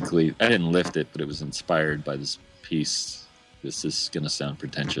didn't lift it, but it was inspired by this piece. This is going to sound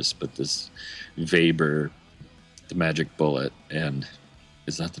pretentious, but this Weber, The Magic Bullet, and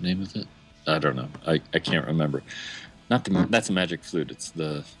is that the name of it? I don't know. I can't remember. That's a Magic Flute. It's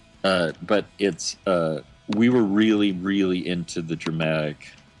the, but it's, we were really, really into the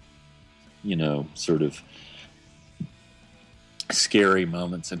dramatic, sort of scary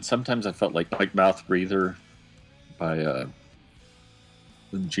moments. And sometimes I felt like Mouth Breather by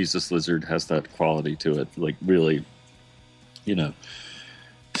Jesus Lizard has that quality to it. Like really,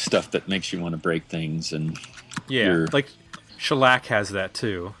 stuff that makes you want to break things. And like Shellac has that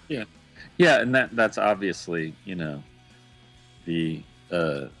too. Yeah. Yeah. And that's obviously,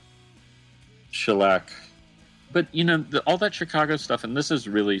 the Shellac. But, all that Chicago stuff, and this is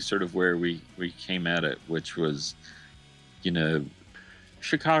really sort of where we came at it, which was,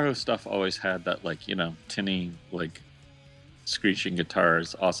 Chicago stuff always had that, like, tinny, like, screeching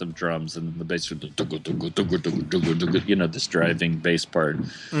guitars, awesome drums, and the bass would, this driving bass part.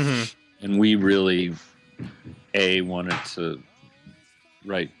 And we really, wanted to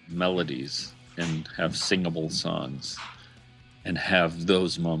write melodies and have singable songs and have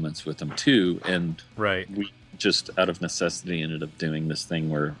those moments with them, too. And we just out of necessity ended up doing this thing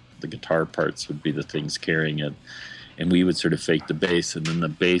where the guitar parts would be the things carrying it, and we would sort of fake the bass, and then the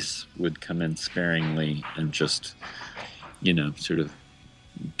bass would come in sparingly and just sort of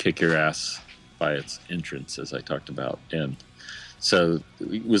kick your ass by its entrance, as I talked about. And so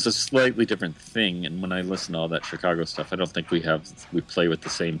it was a slightly different thing. And when I listen to all that Chicago stuff, I don't think we play with the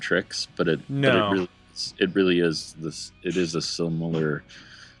same tricks, but it really is this. It is a similar,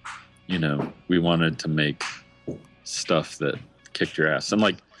 we wanted to make stuff that kicked your ass. And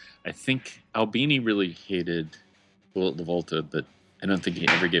like, I think Albini really hated Bullet LaVolta, but I don't think he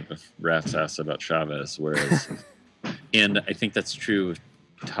ever gave a rat's ass about Chavez. Whereas, and I think that's true of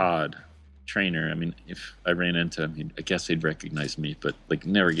Todd Trainer. If I ran into him, I guess he'd recognize me, but like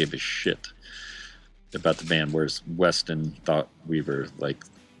never gave a shit about the band. Whereas Weston thought we were like,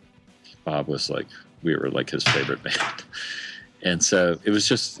 Bob was like, we were like his favorite band. And so it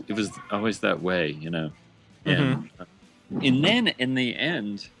was always that way, And then in the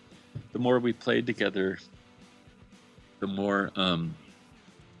end, the more we played together, the more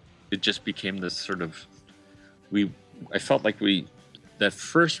it just became this sort of I felt like that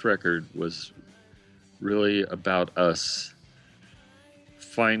first record was really about us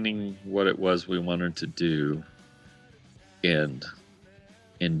finding what it was we wanted to do and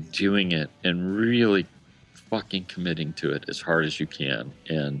doing it and really fucking committing to it as hard as you can.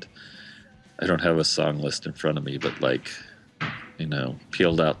 And I don't have a song list in front of me, but like,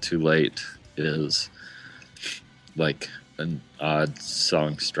 Peeled Out Too Late is like an odd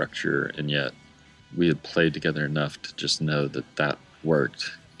song structure, and yet we had played together enough to just know that that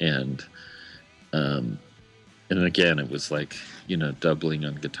worked. And again, it was like, you know, doubling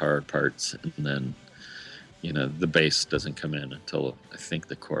on guitar parts, and then, you know, the bass doesn't come in until I think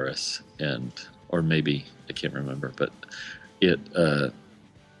the chorus, or maybe I can't remember, but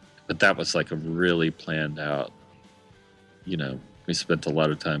but that was like a really planned out, you know, we spent a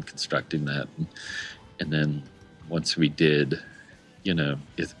lot of time constructing that. And then once we did, you know,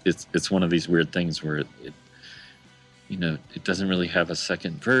 it's one of these weird things where it you know, it doesn't really have a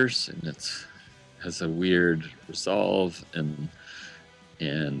second verse, and has a weird resolve, and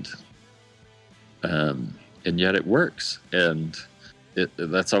yet it works. And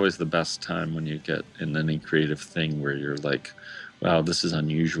that's always the best time when you get in any creative thing where you're like, wow, this is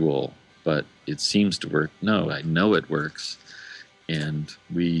unusual, but it seems to work. No, I know it works. And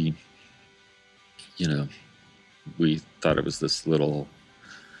we thought it was this little,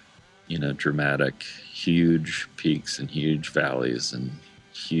 you know, dramatic, huge peaks and huge valleys and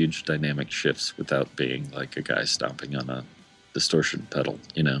huge dynamic shifts without being like a guy stomping on a distortion pedal,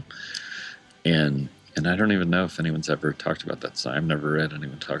 you know. And I don't even know if anyone's ever talked about that song. I've never read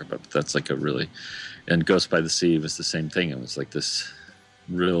anyone talk about it, but that's like a really... And Ghost by the Sea was the same thing. It was like this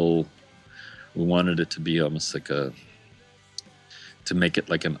real... We wanted it to be almost like to make it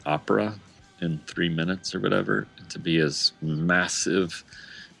like an opera in 3 minutes or whatever, to be as massive,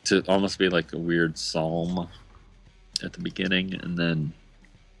 to almost be like a weird psalm at the beginning, and then,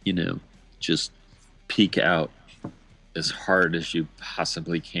 you know, just peak out as hard as you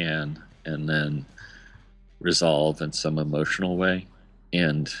possibly can, and then resolve in some emotional way.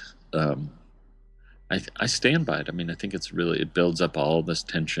 And I stand by it. I mean, I think it builds up all this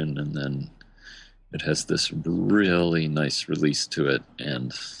tension, and then it has this really nice release to it,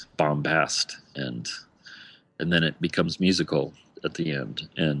 and bombast, and then it becomes musical at the end.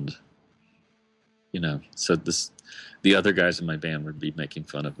 And, you know, so the other guys in my band would be making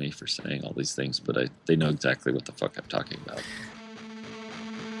fun of me for saying all these things, but they know exactly what the fuck I'm talking about.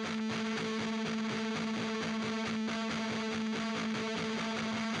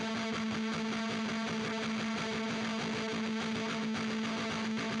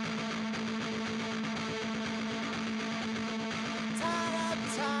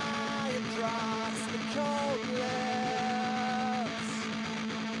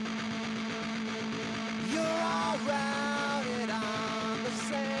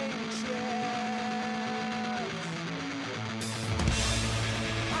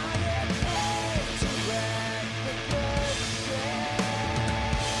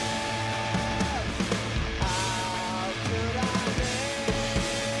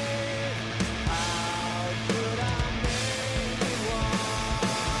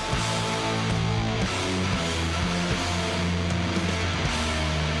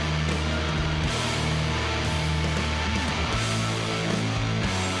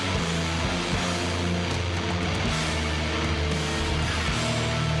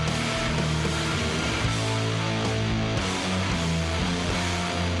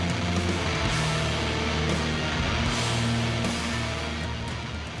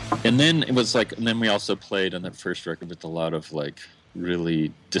 And then it was like, and then we also played on that first record with a lot of like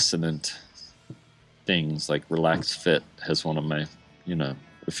really dissonant things. Like Relaxed Fit has one of my, you know,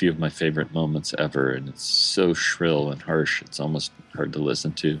 a few of my favorite moments ever, and it's so shrill and harsh, it's almost hard to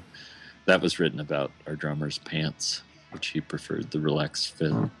listen to. That was written about our drummer's pants, which he preferred the Relaxed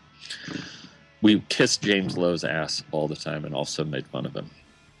Fit. We kissed James Lowe's ass all the time and also made fun of him.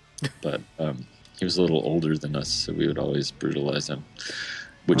 But he was a little older than us, so we would always brutalize him,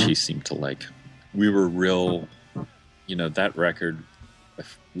 which he seemed to like. We were real, you know, that record,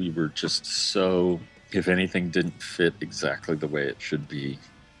 we were just so, if anything didn't fit exactly the way it should be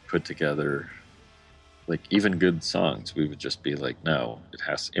put together, like even good songs, we would just be like, no, it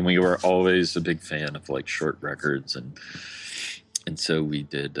has, and we were always a big fan of like short records, and so we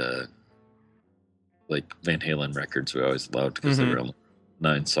did like Van Halen records we always loved because they were only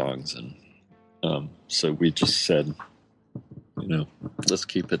 9 songs, and so we just said, you know, let's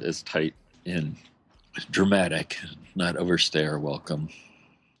keep it as tight and dramatic, not overstay our welcome.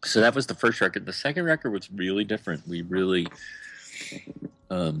 So that was the first record. The second record was really different. We really,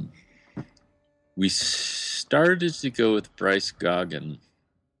 we started to go with Bryce Goggin,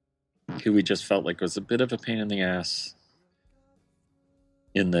 who we just felt like was a bit of a pain in the ass,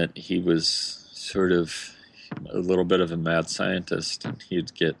 in that he was sort of a little bit of a mad scientist, and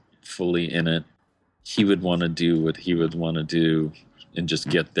he'd get fully in it. He would want to do what he would want to do and just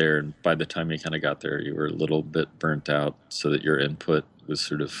get there. And by the time you kind of got there, you were a little bit burnt out, so that your input was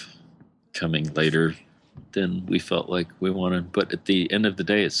sort of coming later than we felt like we wanted. But at the end of the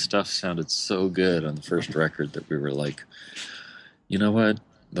day, his stuff sounded so good on the first record that we were like, you know what?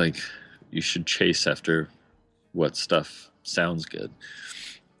 Like, you should chase after what stuff sounds good.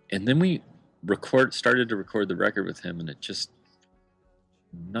 And then we started to record the record with him, and it just,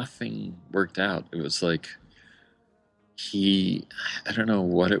 nothing worked out. It was like I don't know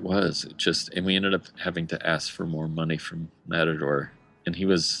what it was. And we ended up having to ask for more money from Matador, and he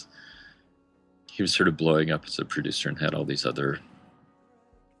was sort of blowing up as a producer and had all these other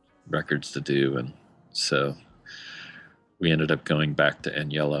records to do. And so we ended up going back to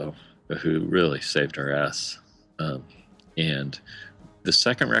Agnello, who really saved our ass. And the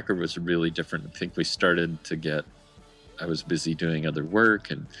second record was really different. I think we started to I was busy doing other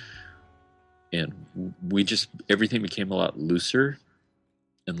work, and everything became a lot looser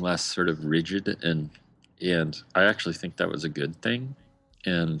and less sort of rigid. And I actually think that was a good thing.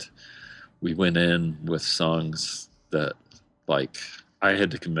 And we went in with songs that, like, I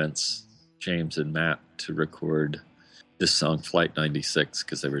had to convince James and Matt to record this song, Flight 96,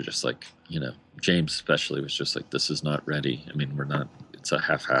 because they were just like, James especially was just like, this is not ready. I mean, it's a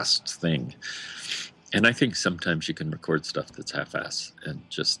half-assed thing. And I think sometimes you can record stuff that's half-assed and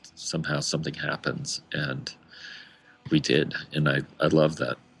just somehow something happens. And we did. And I love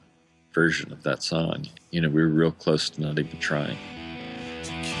that version of that song. We were real close to not even trying.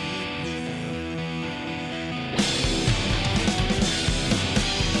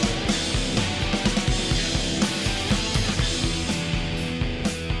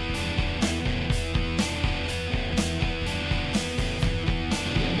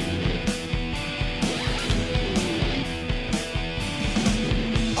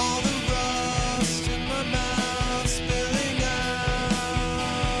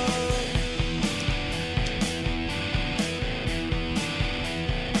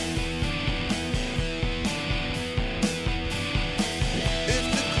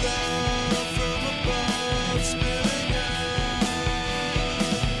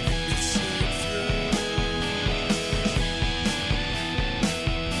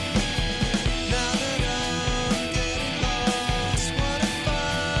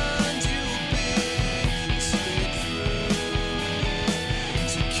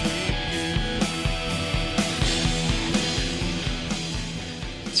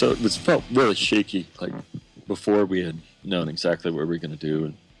 So it felt really shaky, like before we had known exactly what we were going to do,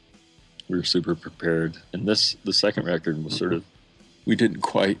 and we were super prepared. And the second record was sort of, we didn't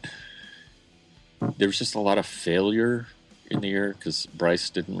quite, there was just a lot of failure in the air because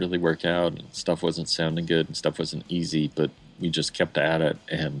Bryce didn't really work out and stuff wasn't sounding good and stuff wasn't easy, but we just kept at it.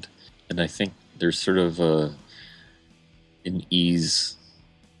 And I think there's sort of an ease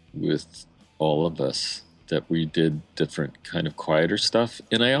with all of us that we did different kind of quieter stuff.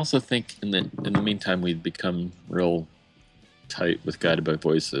 And I also think in the meantime, we'd become real tight with Guided by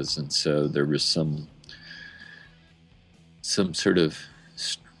Voices. And so there was some sort of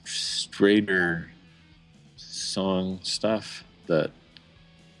straighter song stuff that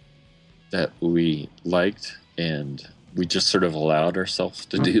we liked, and we just sort of allowed ourselves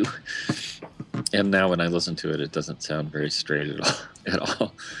to do. And now when I listen to it, it doesn't sound very straight at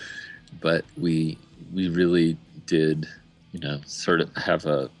all. But we really did, sort of have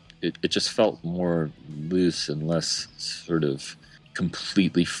it just felt more loose and less sort of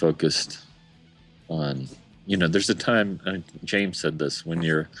completely focused on, there's a time, James said this, when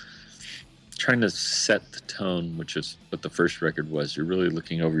you're trying to set the tone, which is what the first record was, you're really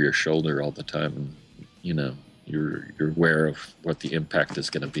looking over your shoulder all the time. And, you're aware of what the impact is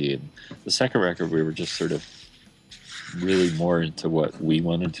going to be. And the second record, we were just sort of really more into what we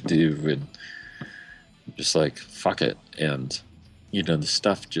wanted to do, and just like, fuck it. And the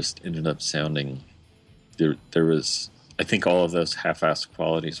stuff just ended up sounding, there was, I think, all of those half-assed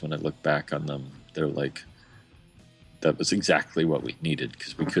qualities, when I look back on them, they're like, that was exactly what we needed,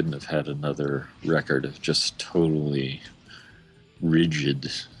 because we couldn't have had another record of just totally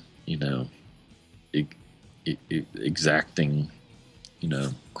rigid, exacting,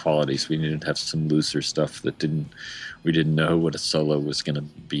 qualities. We needed to have some looser stuff that we didn't know what a solo was going to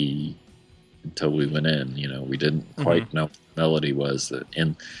be until we went in. We didn't quite know what the melody was.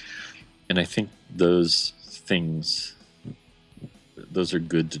 And I think those things, those are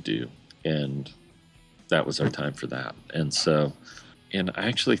good to do. And that was our time for that. And so, and I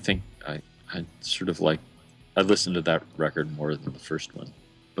actually think I sort of like, I listened to that record more than the first one,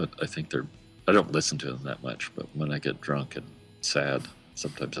 but I think I don't listen to them that much, but when I get drunk and sad,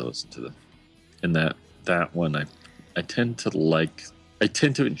 sometimes I listen to them. And that one, I tend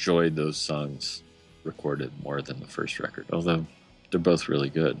to enjoy those songs recorded more than the first record, although they're both really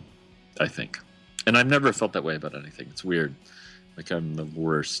good, I think. And I've never felt that way about anything. It's weird. Like I'm the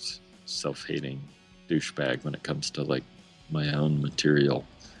worst self-hating douchebag when it comes to like my own material.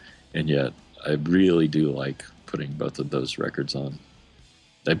 And yet I really do like putting both of those records on.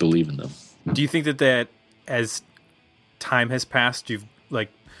 I believe in them. Do you think that as time has passed, you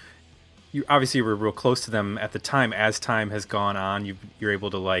obviously were real close to them at the time. As time has gone on, you're able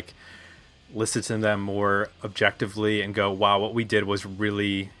to like listen to them more objectively and go, wow, what we did was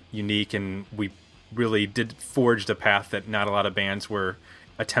really unique, and we really did forge the path that not a lot of bands were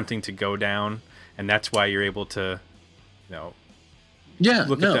attempting to go down, and that's why you're able to, look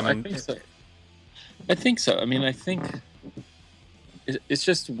at them. I think so. I think so. I mean, I think it's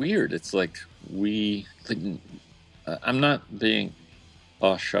just weird. It's like I'm not being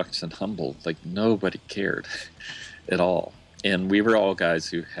aw shucks and humbled. Like nobody cared at all, and we were all guys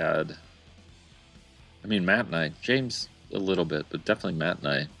who had. I mean, Matt and I, James a little bit, but definitely Matt and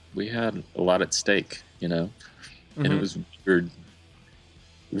I, we had a lot at stake, and it was weird.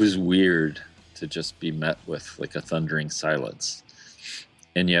 It was weird to just be met with like a thundering silence.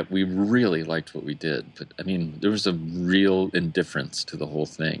 And yet we really liked what we did. But I mean, there was a real indifference to the whole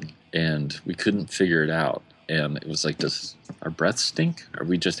thing, and we couldn't figure it out. And it was like, does our breath stink? Are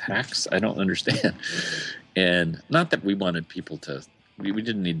we just hacks? I don't understand. And not that we wanted people to, we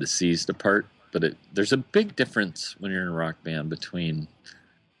didn't need the C's to part, but there's a big difference when you're in a rock band between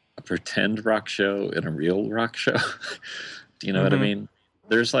a pretend rock show and a real rock show. Do you know what I mean?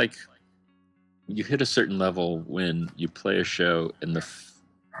 There's like, you hit a certain level when you play a show and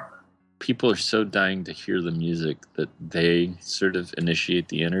people are so dying to hear the music that they sort of initiate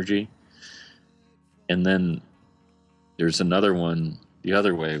the energy. And then there's another one the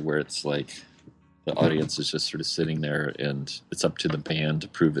other way where it's like the audience is just sort of sitting there and it's up to the band to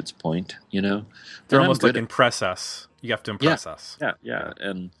prove its point, They're almost like impress us. You have to impress us. Yeah.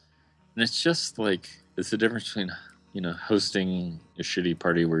 And it's just like, it's the difference between, hosting a shitty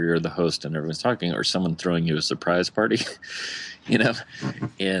party where you're the host and everyone's talking, or someone throwing you a surprise party,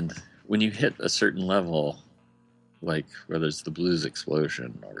 And when you hit a certain level, like whether it's the Blues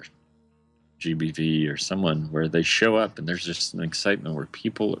Explosion or GBV or someone where they show up and there's just an excitement where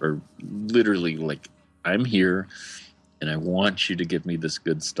people are literally like, I'm here and I want you to give me this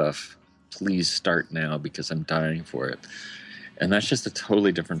good stuff. Please start now because I'm dying for it. And that's just a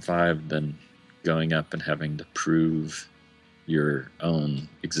totally different vibe than going up and having to prove your own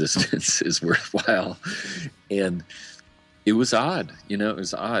existence is worthwhile. And it was odd, it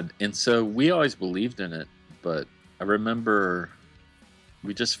was odd. And so we always believed in it, but I remember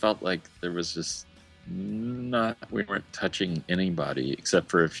we just felt like there was just we weren't touching anybody except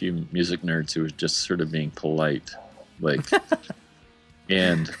for a few music nerds who were just sort of being polite. Like,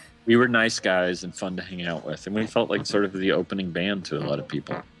 and we were nice guys and fun to hang out with. And we felt like sort of the opening band to a lot of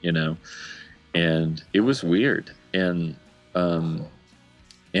people, and it was weird. And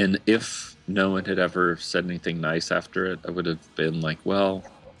if no one had ever said anything nice after it, I would have been like, well,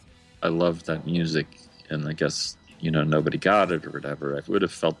 I love that music. And I guess, nobody got it or whatever. I would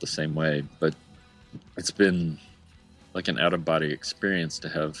have felt the same way. But it's been like an out-of-body experience to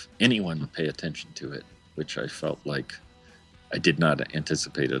have anyone pay attention to it, which I felt like I did not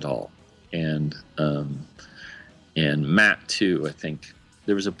anticipate at all. And Matt, too, I think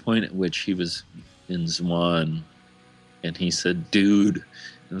there was a point at which he was in Zwan and he said, dude. And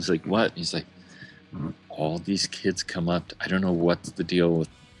I was like, what? And he's like, all these kids come up. I don't know what's the deal with,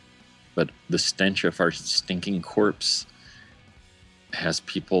 but the stench of our stinking corpse has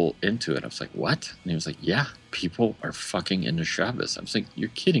people into it. I was like, what? And he was like, yeah, people are fucking into Chavez. I was like, you're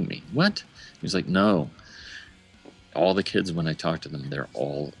kidding me. What? He was like, no. All the kids, when I talk to them, they're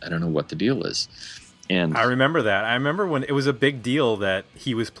all, I don't know what the deal is. And I remember that. I remember when it was a big deal that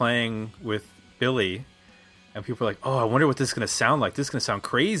he was playing with Billy, and people were like, oh, I wonder what this is going to sound like. This is going to sound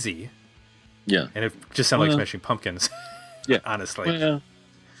crazy. Yeah. And it just sounded like Smashing Pumpkins. Yeah. Honestly. Well,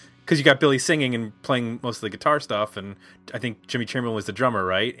 because you got Billy singing and playing most of the guitar stuff, and I think Jimmy Chamberlain was the drummer,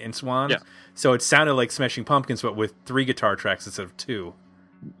 right, in Swan? Yeah. So it sounded like Smashing Pumpkins, but with 3 guitar tracks instead of 2.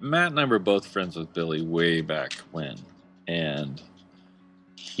 Matt and I were both friends with Billy way back when, and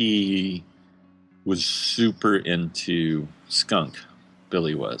he was super into Skunk.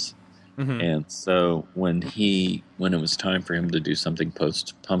 Billy was. Mm-hmm. And so when it was time for him to do something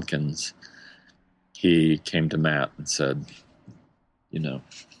post Pumpkins, he came to Matt and said,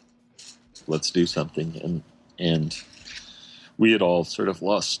 let's do something. And we had all sort of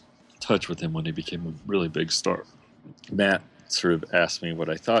lost touch with him when he became a really big star. Matt sort of asked me what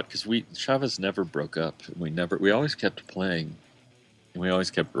I thought, because Chavez never broke up. We always kept playing, and we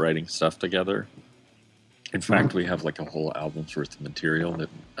always kept writing stuff together. In fact, we have like a whole album's worth of material that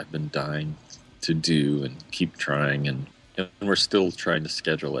I've been dying to do and keep trying, and we're still trying to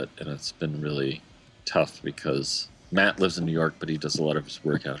schedule it, and it's been really tough because Matt lives in New York, but he does a lot of his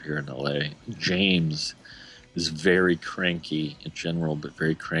work out here in LA. James is very cranky in general, but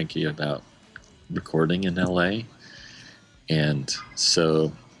very cranky about recording in LA. And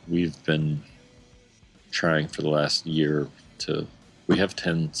so we've been trying for the last year we have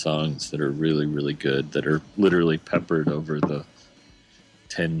 10 songs that are really, really good, that are literally peppered over the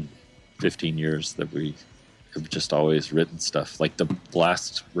 10, 15 years that we have just always written stuff. Like the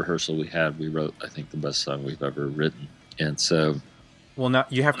last rehearsal we had, we wrote, I think, the best song we've ever written. And so... Well, now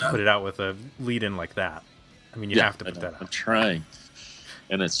you have to put it out with a lead-in like that. I mean, you have to put that out. I'm trying.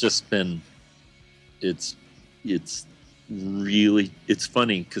 And it's just been... It's really... It's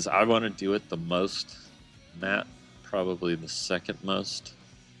funny, because I want to do it the most. Matt, probably the second most.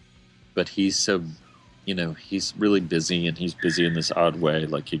 But he's so... he's really busy, and he's busy in this odd way.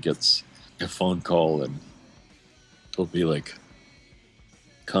 Like, he gets a phone call, and he'll be like,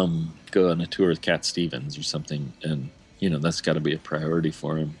 come go on a tour with Cat Stevens or something. And, that's got to be a priority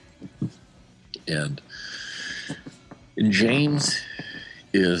for him. And James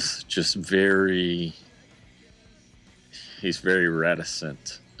is just he's very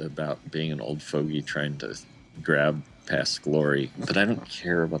reticent about being an old fogey trying to grab past glory. But I don't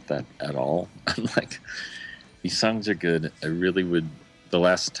care about that at all. I'm like, these songs are good. I really would. The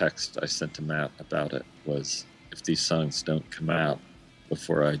last text I sent to Matt about it was, if these songs don't come out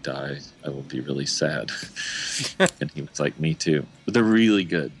before I die, I will be really sad. And he was like, me too. But they're really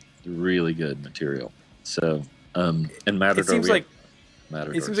good. They're really good material. So, and Matador. It seems like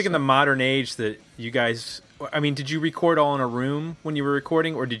in the modern age that you guys, I mean, did you record all in a room when you were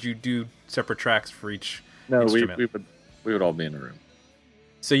recording, or did you do separate tracks for each instrument? We would all be in a room.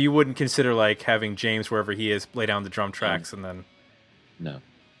 So you wouldn't consider like having James, wherever he is, lay down the drum tracks and then... No.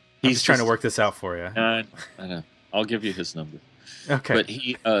 He's just trying to work this out for you. I know. I'll give you his number. Okay. But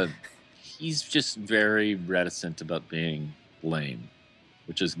he's just very reticent about being lame,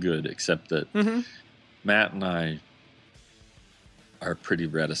 which is good, except that Matt and I are pretty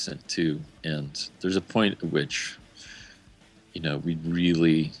reticent too. And there's a point at which, we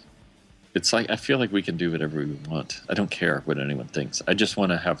really... It's like, I feel like we can do whatever we want. I don't care what anyone thinks. I just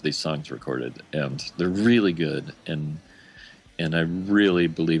want to have these songs recorded, and they're really good, and I really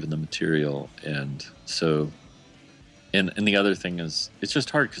believe in the material. And so, and the other thing is, it's just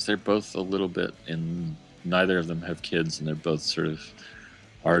hard because they're both a little bit, and neither of them have kids, and they're both sort of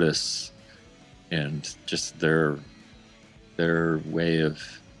artists, and just their way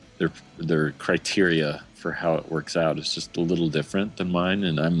of, their criteria for how it works out is just a little different than mine.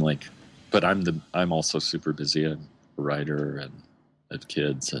 And I'm like, but I'm also super busy. I'm a writer and I have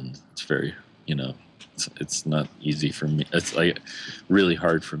kids, and it's very, it's not easy for me. It's like really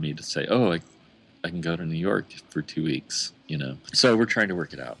hard for me to say, oh, I can go to New York for 2 weeks, So we're trying to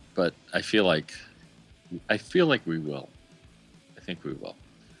work it out, but I feel like we will. I think we will.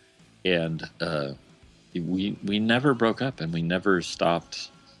 And we never broke up, and we never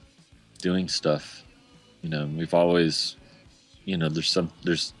stopped doing stuff. We've always,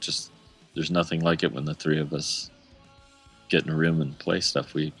 there's nothing like it when the three of us get in a room and play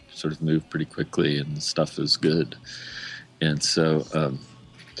stuff. We sort of move pretty quickly, and the stuff is good. And so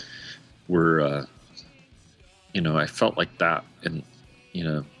we're, I felt like that. And,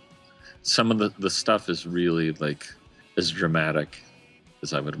 some of the stuff is really like as dramatic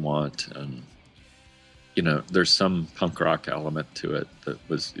as I would want. And, there's some punk rock element to it that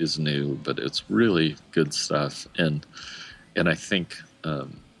is new, but it's really good stuff. And I think,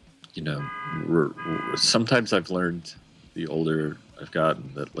 sometimes I've learned, the older I've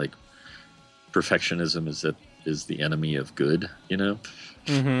gotten, that like perfectionism is the enemy of good. You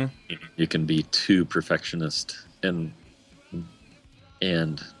can be too perfectionist, and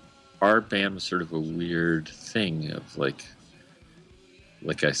our band was sort of a weird thing of like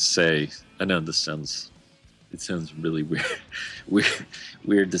I say, I know it sounds really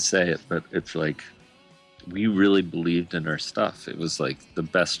weird to say it, but it's like, we really believed in our stuff. It was like the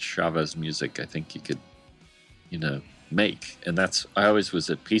best Chavez music I think you could, make. And I always was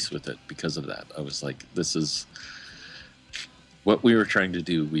at peace with it because of that. I was like, this is what we were trying to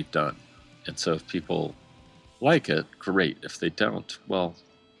do, we've done. And so if people like it, great. If they don't, well,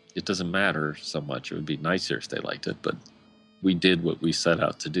 it doesn't matter so much. It would be nicer if they liked it, but we did what we set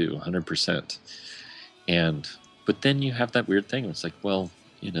out to do 100%. But then you have that weird thing. It's like, well,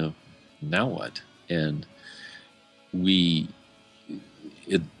 now what? And it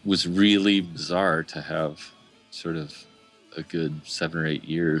was really bizarre to have sort of a good 7 or 8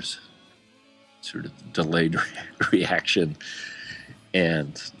 years sort of delayed reaction.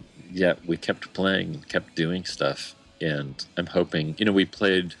 And yet we kept playing, kept doing stuff. And I'm hoping, we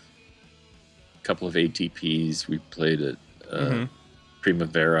played a couple of ATPs, we played at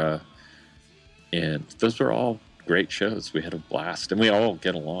Primavera, and those were all great shows. We had a blast, and we all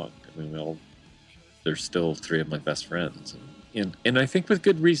get along. I mean, they're still three of my best friends. And I think with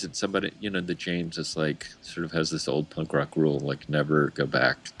good reason. Somebody, the James is like, sort of has this old punk rock rule, like never go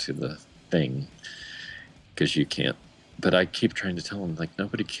back to the thing because you can't. But I keep trying to tell him, like,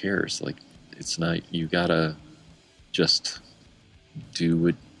 nobody cares. Like, it's not, you gotta just do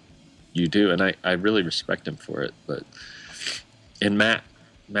what you do. And I really respect him for it. And Matt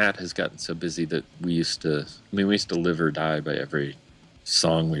has gotten so busy that we used to live or die by every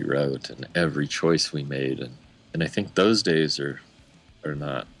song we wrote and every choice we made. And I think those days are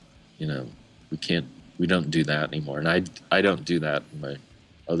not, we don't do that anymore. And I don't do that in my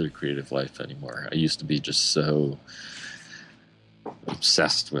other creative life anymore. I used to be just so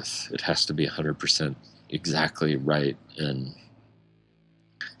obsessed with it has to be 100% exactly right. And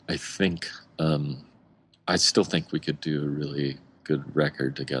I think, I still think we could do a really good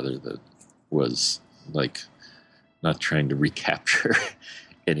record together that was like not trying to recapture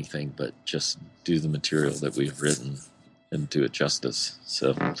anything, but just do the material that we've written and do it justice.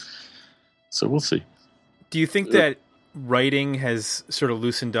 So we'll see. Do you think that writing has sort of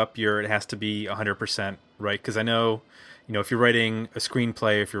loosened up it has to be 100% right? Because I know, if you're writing a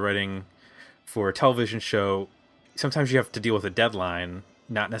screenplay, if you're writing for a television show, sometimes you have to deal with a deadline,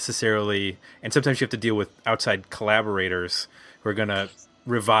 not necessarily, and sometimes you have to deal with outside collaborators who are going to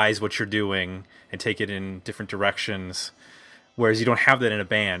revise what you're doing and take it in different directions. Whereas you don't have that in a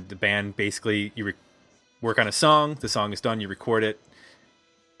band. The band, basically, you work on a song, the song is done, you record it,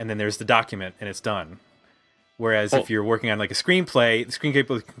 and then there's the document, and it's done. Whereas if you're working on like a screenplay, the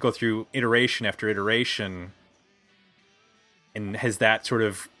screenplay can go through iteration after iteration. And has that sort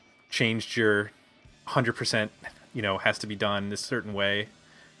of changed your 100%, has to be done this certain way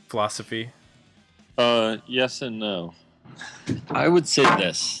philosophy? Yes and no. I would say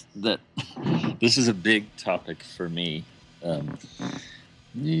that this is a big topic for me. I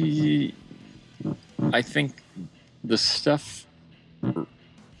think the stuff,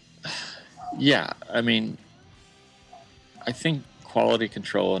 I think quality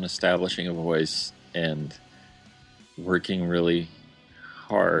control and establishing a voice and working really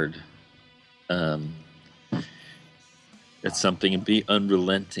hard at something and be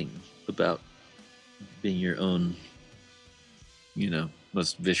unrelenting about being your own,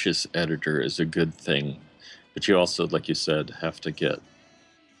 most vicious editor is a good thing. But you also, like you said, have to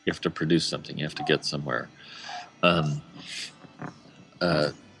produce something. You have to get somewhere.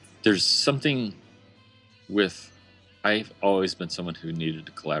 There's something I've always been someone who needed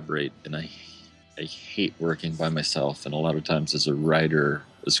to collaborate, and I hate working by myself. And a lot of times as a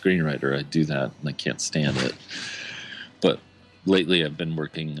screenwriter, I do that, and I can't stand it. But lately I've been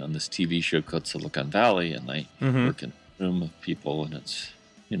working on this TV show called Silicon Valley, and I work in a room of people, and it's,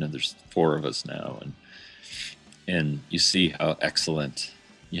 there's 4 of us now, and you see how excellent,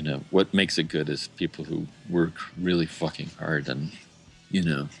 what makes it good is people who work really fucking hard and,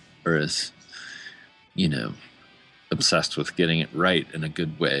 are as, obsessed with getting it right in a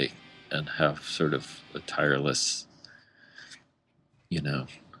good way and have sort of a tireless,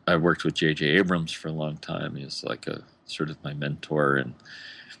 I worked with J.J. Abrams for a long time. He was like a sort of my mentor, and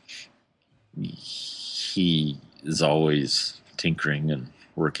he is always tinkering and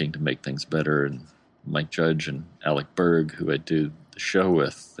working to make things better. And Mike Judge and Alec Berg, who I do the show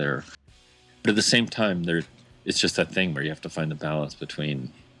with, but at the same time, it's just that thing where you have to find the balance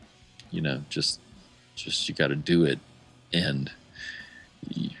between, just you got to do it, and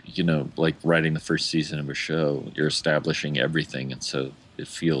like writing the first season of a show, you're establishing everything, and so it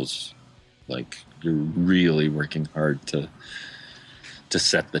feels like you're really working hard to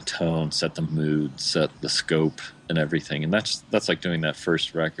set the tone, set the mood, set the scope, and everything. And that's like doing that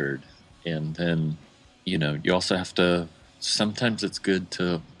first record, and then you also have to. Sometimes it's good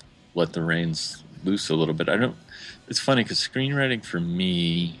to let the reins loose a little bit. It's funny because screenwriting for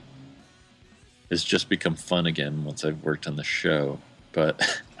me has just become fun again once I've worked on the show.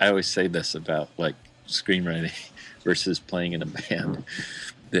 But I always say this about like screenwriting versus playing in a band,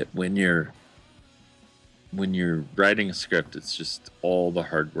 that when you're writing a script, it's just all the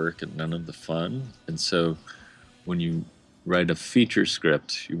hard work and none of the fun. And so when you write a feature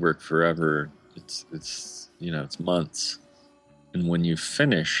script, you work forever. It's months. And when you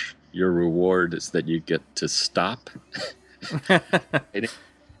finish, your reward is that you get to stop.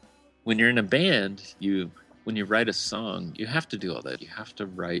 When you're in a band, when you write a song, you have to do all that. You have to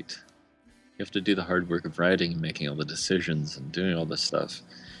write. You have to do the hard work of writing and making all the decisions and doing all this stuff.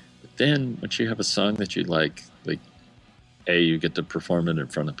 But then once you have a song that you like, you get to perform it in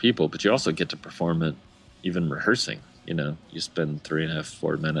front of people, but you also get to perform it even rehearsing. You spend 3.5,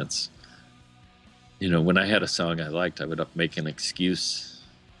 4 minutes. When I had a song I liked, I would make an excuse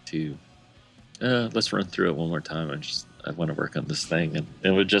to, let's run through it one more time. I want to work on this thing. And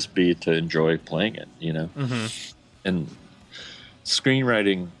it would just be to enjoy playing it, Mm-hmm. And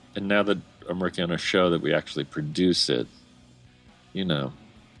screenwriting, and now that I'm working on a show that we actually produce it,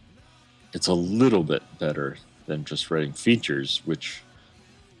 it's a little bit better than just writing features, which,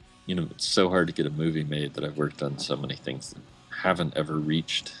 it's so hard to get a movie made that I've worked on so many things that haven't ever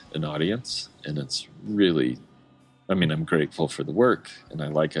reached an audience. And it's really, I'm grateful for the work and I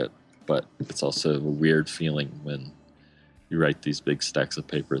like it, but it's also a weird feeling when you write these big stacks of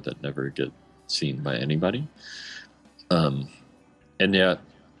paper that never get seen by anybody. And yet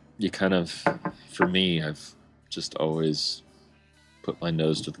you kind of, for me, I've just always put my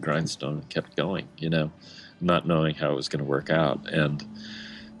nose to the grindstone and kept going, not knowing how it was going to work out. And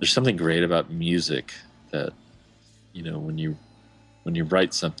there's something great about music that, when you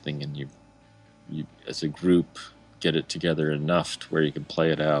write something and you as a group get it together enough to where you can play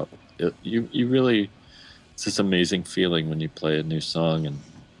it out, you really, it's this amazing feeling when you play a new song and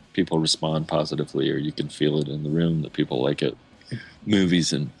people respond positively, or you can feel it in the room that people like it.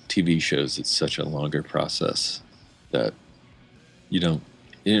 Movies and TV shows, it's such a longer process that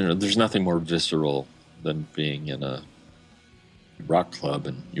there's nothing more visceral than being in a rock club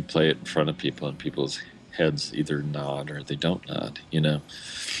and you play it in front of people and people's heads either nod or they don't nod,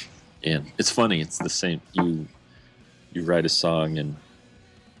 and it's funny, it's the same. You write a song and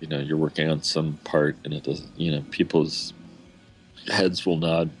you're working on some part and it doesn't, people's heads will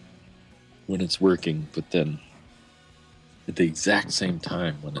nod when it's working, but then at the exact same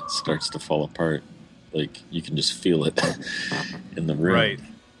time when it starts to fall apart, you can just feel it in the room, right?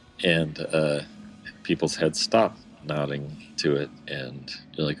 And people's heads stop nodding to it, and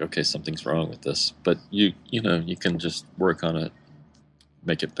you're like, okay, something's wrong with this. But you can just work on it,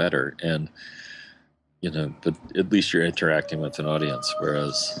 make it better, and but at least you're interacting with an audience.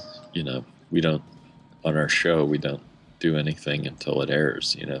 Whereas we don't, on our show, we don't do anything until it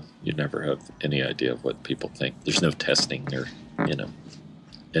airs. You never have any idea of what people think. There's no testing or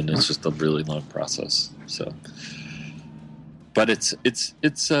and it's just a really long process. So, but it's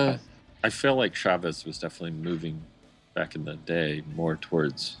I feel like Chavez was definitely moving back in the day more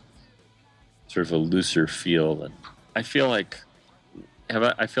towards sort of a looser feel, and I feel like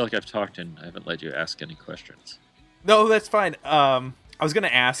I've talked and I haven't let you ask any questions. No, that's fine. I was going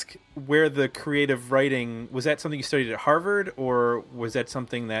to ask where the creative writing, was that something you studied at Harvard, or was that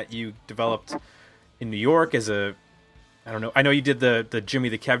something that you developed in New York as a, I don't know. I know you did the Jimmy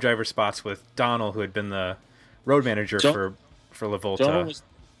the Cab Driver spots with Donald, who had been the road manager for La Volta.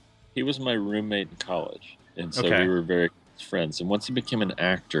 He was my roommate in college, and so Okay. we were very close friends. And once he became an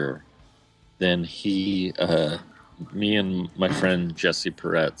actor, then me and my friend Jesse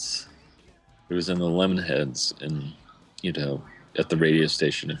Peretz, who was in the Lemonheads and at the radio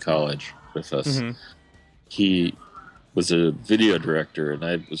station in college with us, Mm-hmm. he was a video director, and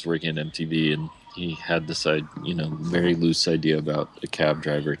I was working at MTV, and he had this very loose idea about a cab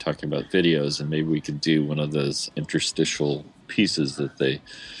driver talking about videos, and maybe we could do one of those interstitial pieces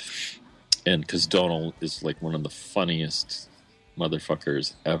and because Donald is like one of the funniest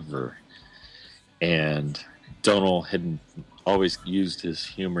motherfuckers ever, and Donald had always used his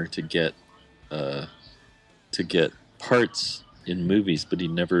humor to get parts in movies, but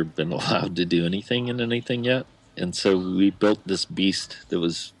he'd never been allowed to do anything in anything yet. And so we built this beast that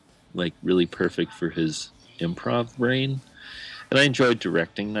was like really perfect for his improv brain. And I enjoyed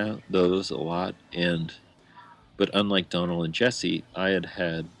directing those a lot. But unlike Donald and Jesse, I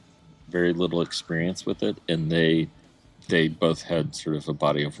had very little experience with it, and they both had sort of a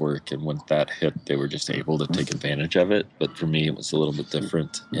body of work, and when that hit, they were just able to take advantage of it. But for me, it was a little bit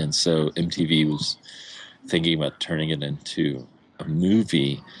different. And so MTV was thinking about turning it into a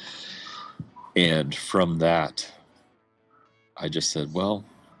movie. And from that, I just said, well,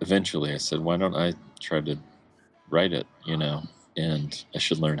 eventually I said, why don't I try to write it, and I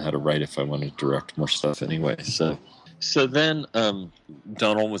should learn how to write if I want to direct more stuff anyway. So then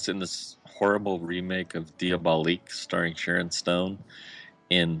Donald was in this horrible remake of Diabolique starring Sharon Stone.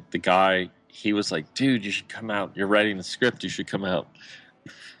 And the guy, he was like, dude, you should come out. You're writing the script. You should come out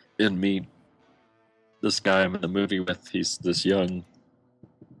and meet this guy I'm in the movie with. He's this young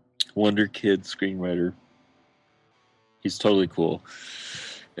wonder kid screenwriter. He's totally cool.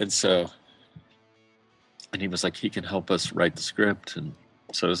 And he was like, he can help us write the script. And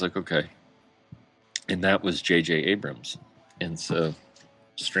so I was like, okay. And that was J.J. Abrams. And so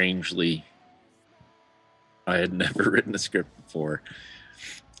strangely, I had never written a script before.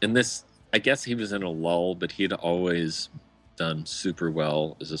 And this, I guess he was in a lull, but he had always done super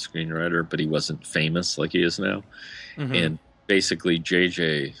well as a screenwriter, but he wasn't famous like he is now. Mm-hmm. And basically,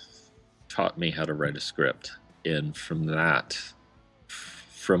 JJ taught me how to write a script. And from that,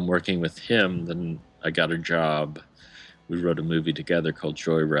 from working with him, then I got a job. We wrote a movie together called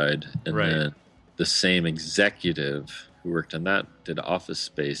Joyride. And then the same executive who worked on that did Office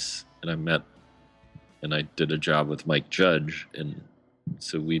Space. And I met and I did a job with Mike Judge. And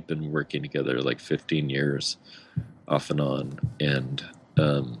so we've been working together like 15 years off and on. And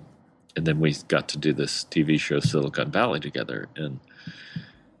then we got to do this TV show Silicon Valley together. And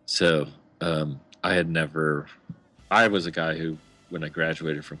so I was a guy who, when I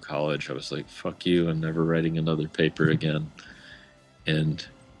graduated from college, I was like, fuck you, I'm never writing another paper again. And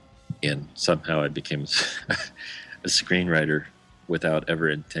somehow I became a screenwriter without ever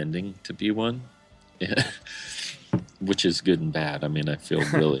intending to be one, which is good and bad. I mean, I feel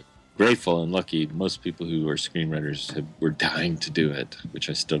really grateful and lucky. Most people who are screenwriters were dying to do it, which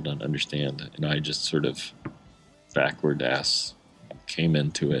I still don't understand. And I just sort of backward ass came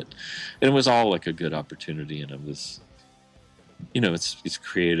into it. And it was all like a good opportunity. And it was, it's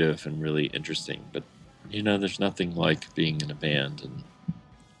creative and really interesting. But, there's nothing like being in a band.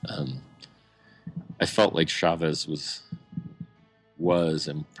 And I felt like Chavez was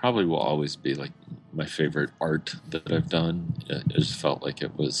and probably will always be like my favorite art that I've done. It just felt like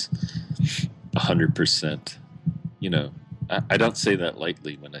it was 100%. I don't say that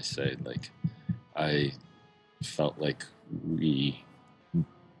lightly when I say like I felt like we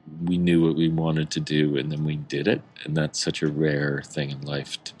knew what we wanted to do and then we did it, and that's such a rare thing in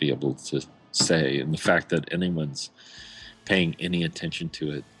life to be able to say. And the fact that anyone's paying any attention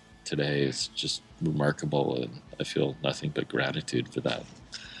to it today is just remarkable, and I feel nothing but gratitude for that.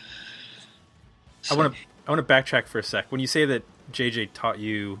 So. I want to backtrack for a sec. When you say that JJ taught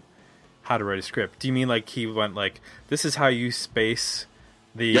you how to write a script, do you mean like he went like, this is how you space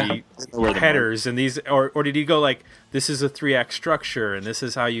the headers and these, or did he go like, this is a 3-act structure and this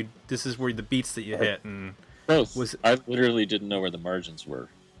is where the beats that you hit? And both. I literally didn't know where the margins were.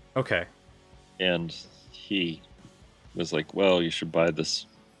 Okay. And he was like, well, you should buy this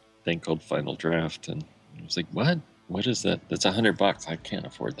thing called Final Draft. And I was like, what is that? That's $100. I can't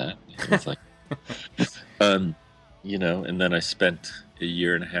afford that. And it was like, and then I spent a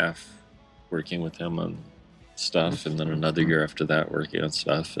year and a half working with him on stuff, and then another year after that working on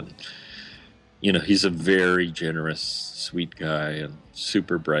stuff. And he's a very generous, sweet guy and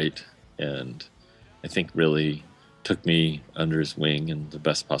super bright, and I think really took me under his wing in the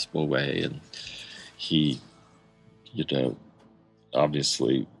best possible way. And he,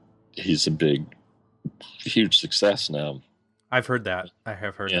 obviously he's a huge success now. I've heard that. I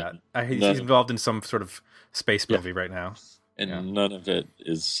have heard that. He's involved in some sort of space movie right now. And none of it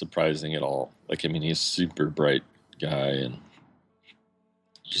is surprising at all. Like, I mean, he's a super bright guy and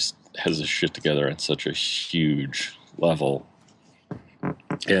just has his shit together at such a huge level.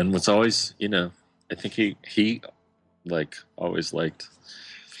 And what's always, I think he like always liked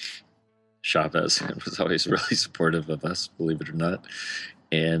Chavez and was always really supportive of us, believe it or not.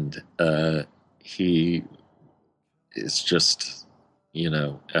 And he is just,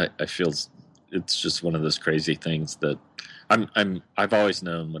 I feel it's just one of those crazy things that I've always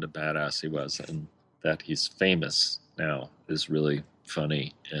known what a badass he was, and that he's famous now is really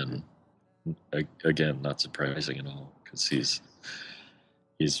funny and again not surprising at all, because he's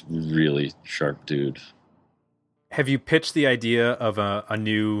really sharp dude. Have you pitched the idea of a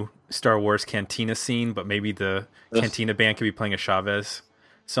new Star Wars Cantina scene, but maybe the Cantina band could be playing a Chavez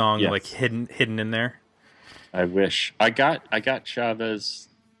song, like hidden in there? I wish. I got Chavez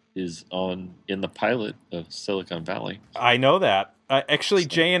is in the pilot of Silicon Valley. I know that. Actually,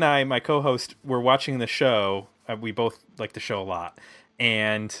 Jay and I, my co-host, were watching the show. We both like the show a lot.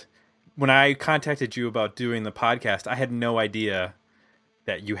 And when I contacted you about doing the podcast, I had no idea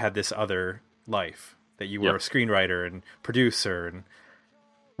that you had this other life, that you were a screenwriter and producer and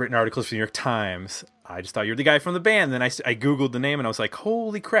written articles for the New York Times. I just thought you were the guy from the band. Then I Googled the name and I was like,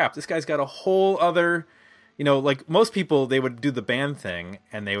 holy crap, this guy's got a whole other... like most people, they would do the band thing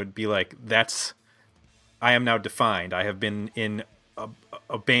and they would be like, I am now defined. I have been in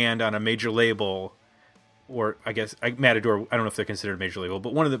a band on a major label, or I guess Matador, I don't know if they're considered a major label,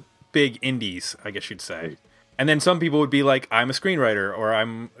 but one of the big indies, I guess you'd say. Right. And then some people would be like, I'm a screenwriter, or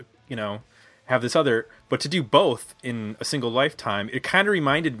I'm, have this other, but to do both in a single lifetime, it kind of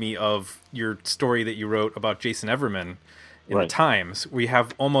reminded me of your story that you wrote about Jason Everman in the Times, where you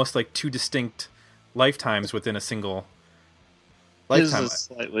have almost like two distinct lifetimes within a single His Lifetime. is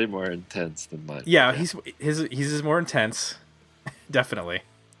slightly more intense than mine. Yeah, his is more intense, definitely.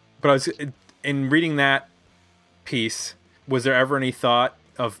 But I was in reading that piece. Was there ever any thought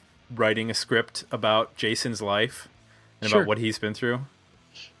of writing a script about Jason's life and Sure. about what he's been through?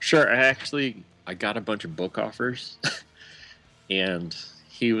 Sure. I got a bunch of book offers, and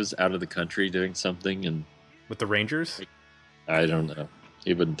he was out of the country doing something, and With the Rangers? I don't know.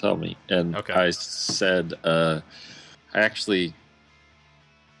 He wouldn't tell me. And Okay. I said, I actually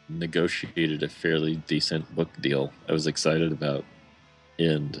negotiated a fairly decent book deal I was excited about.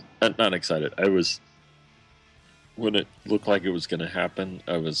 And not excited. When it looked like it was going to happen,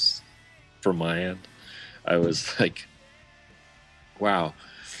 from my end, I was like, wow,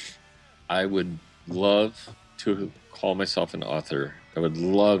 I would love to call myself an author. I would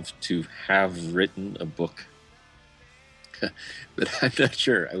love to have written a book. But I'm not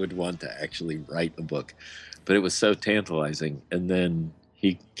sure I would want to actually write a book. But it was so tantalizing. And then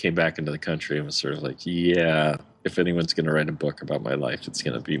he came back into the country and was sort of like, yeah, if anyone's going to write a book about my life, it's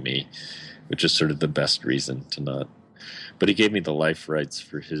going to be me, which is sort of the best reason to not. But he gave me the life rights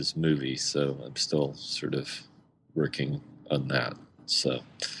for his movie, so I'm still sort of working on that. So,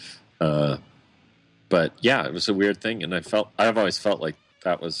 but yeah, it was a weird thing. And I've always felt like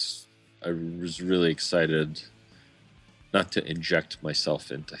I was really excited not to inject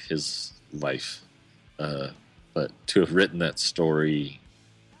myself into his life, but to have written that story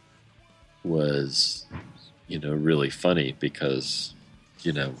was, really funny because,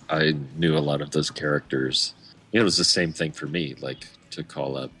 I knew a lot of those characters. It was the same thing for me, like to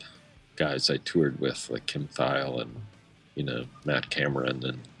call up guys I toured with, like Kim Thile and, Matt Cameron,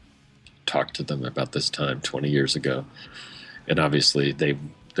 and talk to them about this time 20 years ago. And obviously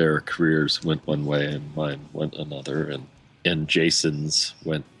their careers went one way and mine went another, and Jason's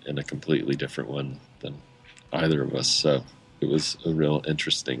went in a completely different one than either of us. So it was a real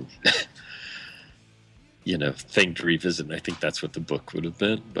interesting, thing to revisit. And I think that's what the book would have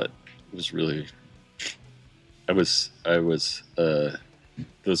been, but it was really, those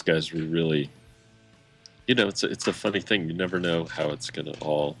guys were really, it's a funny thing. You never know how it's going to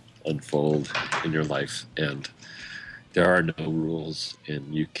all unfold in your life. And there are no rules,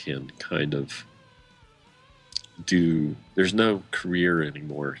 and you can kind of there's no career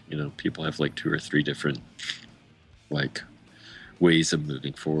anymore. People have like 2 or 3 different like ways of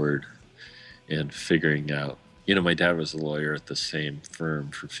moving forward and figuring out. My dad was a lawyer at the same firm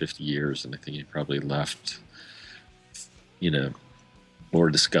for 50 years, and I think he probably left, more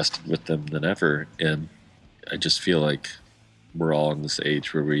disgusted with them than ever. And I just feel like we're all in this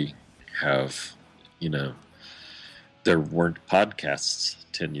age where we have, there weren't podcasts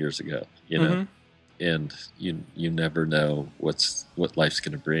 10 years ago, Mm-hmm. and you never know what life's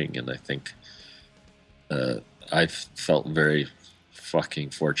going to bring. And I think I felt very fucking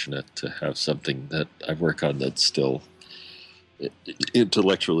fortunate to have something that I work on that's still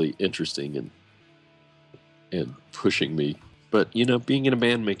intellectually interesting and pushing me. But being in a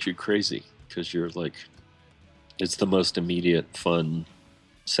band makes you crazy because you're like, it's the most immediate, fun,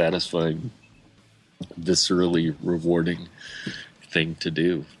 satisfying, viscerally rewarding thing to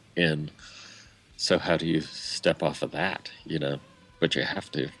do. And so how do you step off of that, But you have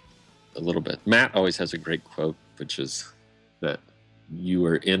to a little bit. Matt always has a great quote, which is that you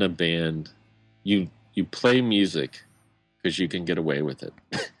are in a band, you play music because you can get away with it.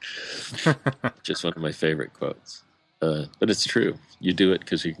 Just one of my favorite quotes. But it's true. You do it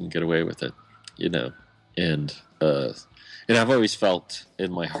because you can get away with it, And I've always felt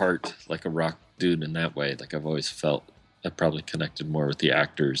in my heart like a rock dude in that way. Like I've always felt I probably connected more with the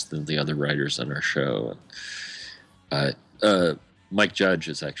actors than the other writers on our show. And Mike Judge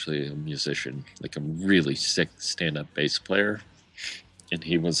is actually a musician, like a really sick stand-up bass player. And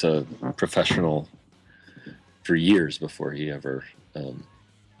he was a professional for years before he ever,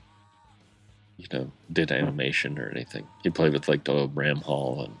 did animation or anything. He played with like Doyle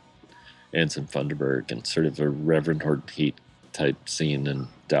Bramhall and Anson Funderburg and sort of a Reverend Horton Heat type scene in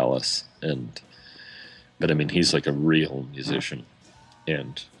Dallas. But I mean, he's like a real musician.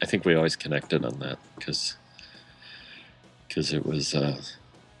 And I think we always connected on that because it was,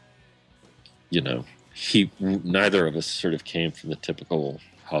 neither of us sort of came from the typical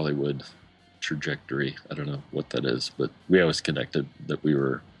Hollywood trajectory. I don't know what that is, but we always connected that we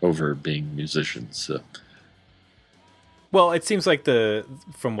were over being musicians. So. Well, it seems like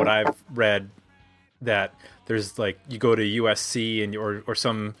from what I've read, that there's like you go to USC and or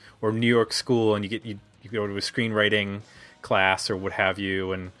New York school and you go to a screenwriting class or what have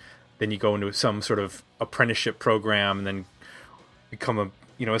you, and then you go into some sort of apprenticeship program and then become a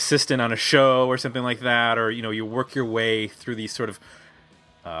assistant on a show or something like that, or you work your way through these sort of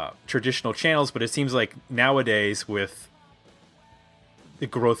traditional channels. But it seems like nowadays, with the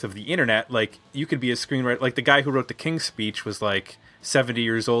growth of the internet, like, you could be a screenwriter. Like, the guy who wrote the King's Speech was like 70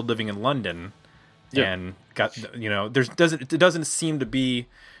 years old, living in London, and got it doesn't seem to be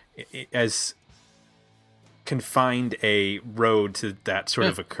as confined a road to that sort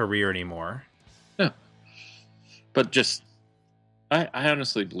of a career anymore. Yeah, but just. I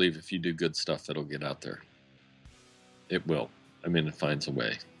honestly believe if you do good stuff, it'll get out there. It will. I mean, it finds a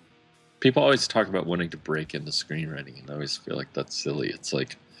way. People always talk about wanting to break into screenwriting, and I always feel like that's silly. It's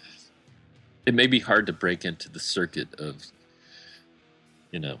like, it may be hard to break into the circuit of,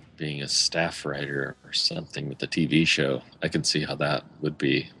 being a staff writer or something with a TV show. I can see how that would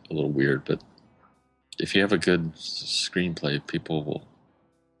be a little weird, but if you have a good screenplay, people will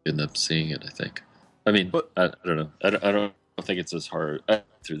end up seeing it, I think. I mean, I don't know. I don't think it's as hard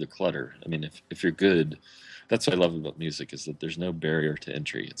through the clutter. I mean, if you're good, that's what I love about music, is that there's no barrier to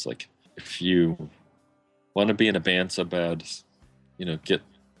entry. It's like, if you want to be in a band so bad, get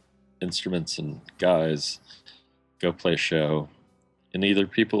instruments and guys, go play a show, and either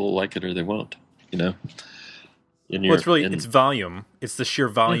people will like it or they won't. It's volume. It's the sheer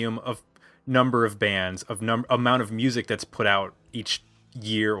volume of number of bands, of amount of music that's put out each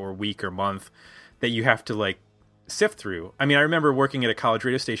year or week or month that you have to like sift through. I mean, I remember working at a college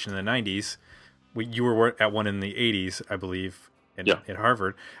radio station in the 90s. You were at one in the 80s, I believe, at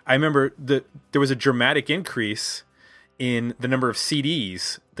Harvard. I remember that there was a dramatic increase in the number of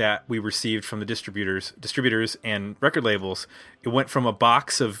CDs that we received from the distributors and record labels. It went from a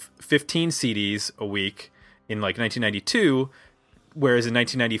box of 15 CDs a week in like 1992, whereas in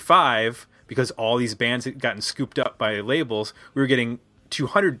 1995, because all these bands had gotten scooped up by labels, we were getting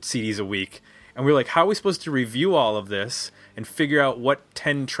 200 CDs a week. And we were like, how are we supposed to review all of this and figure out what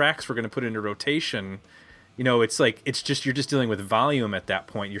 10 tracks we're going to put into rotation? It's like, you're just dealing with volume at that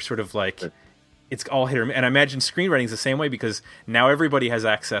point. You're sort of like, it's all hit or miss. And I imagine screenwriting is the same way, because now everybody has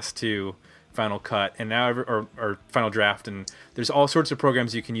access to Final Cut and now or Final Draft, and there's all sorts of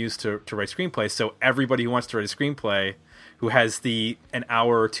programs you can use to write screenplays. So everybody who wants to write a screenplay, who has an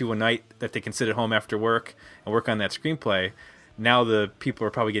hour or two a night that they can sit at home after work and work on that screenplay, now the people are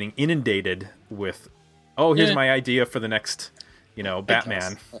probably getting inundated with, here's my idea for the next,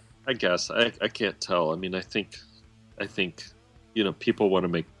 Batman. I guess. I can't tell. I mean, I think, people want to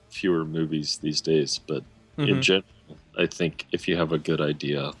make fewer movies these days, but in general, I think if you have a good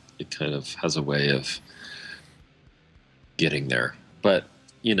idea, it kind of has a way of getting there. But,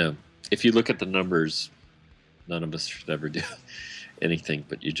 if you look at the numbers, none of us should ever do anything,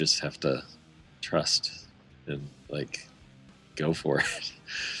 but you just have to trust and go for it.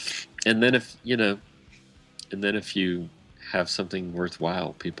 And then if you have something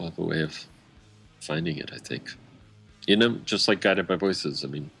worthwhile, people have a way of finding it, I think. Just like Guided by Voices. I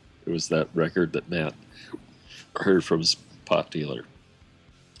mean, it was that record that Matt heard from his pop dealer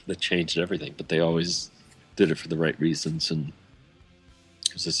that changed everything, but they always did it for the right reasons, and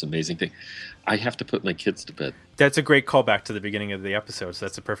it was this amazing thing. I have to put my kids to bed. That's a great callback to the beginning of the episode, so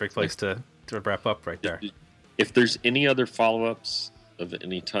that's a perfect place to wrap up right there. If there's any other follow-ups of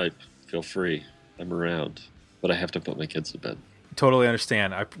any type, feel free. I'm around. But I have to put my kids to bed. Totally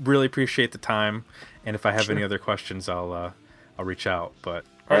understand. I really appreciate the time, and if I have any other questions, I'll reach out. But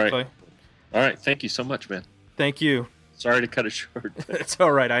all right, Clay. All right. Thank you so much, man. Thank you. Sorry to cut it short. It's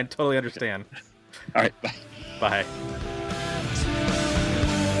all right. I totally understand. All right. Bye. Bye.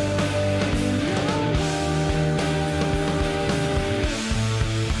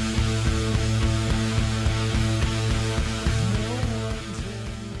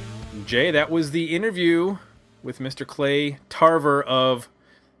 Jay, that was the interview with Mr. Clay Tarver of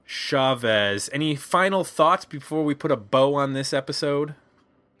Chavez. Any final thoughts before we put a bow on this episode?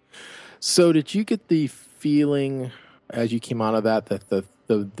 So did you get the feeling as you came out of that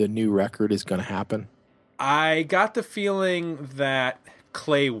the new record is going to happen? I got the feeling that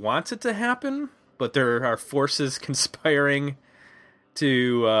Clay wants it to happen, but there are forces conspiring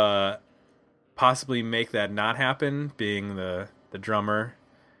to possibly make that not happen, being the drummer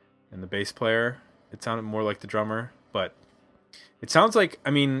and the bass player. It sounded more like the drummer, but it sounds like,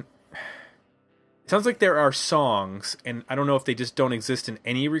 there are songs, and I don't know if they just don't exist in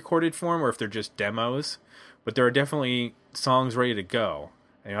any recorded form or if they're just demos, but there are definitely songs ready to go.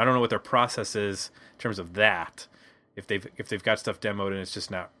 And I don't know what their process is in terms of that. If they've got stuff demoed and it's just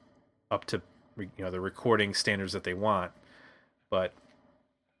not up to the recording standards that they want. But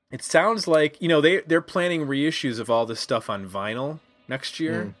it sounds like they're planning reissues of all this stuff on vinyl next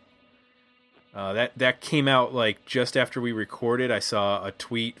year. That came out like just after we recorded. I saw a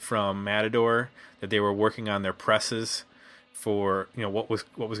tweet from Matador that they were working on their presses for what was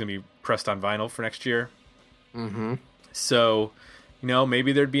going to be pressed on vinyl for next year. Mm-hmm. So,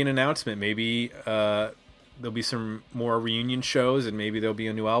 maybe there'd be an announcement. Maybe there'll be some more reunion shows, and maybe there'll be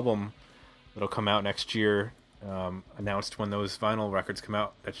a new album that'll come out next year, announced when those vinyl records come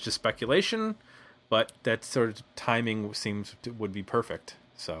out. That's just speculation, but that sort of timing would be perfect.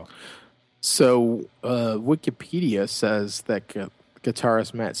 So Wikipedia says that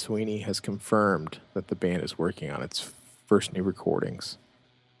guitarist Matt Sweeney has confirmed that the band is working on its first new recordings.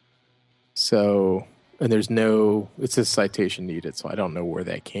 So, and it's a citation needed, so I don't know where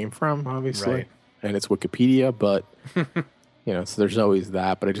that came from, obviously. Right. And it's Wikipedia, but, so there's always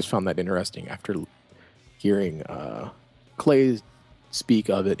that. But I just found that interesting after hearing Clay speak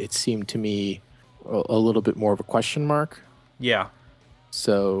of it. It seemed to me a little bit more of a question mark. Yeah.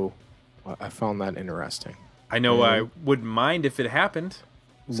 So I found that interesting. I know I wouldn't mind if it happened.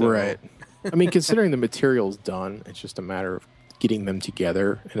 So. Right. I mean, considering the material's done, it's just a matter of getting them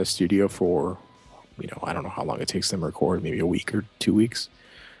together in a studio for, I don't know how long it takes them to record, maybe a week or 2 weeks.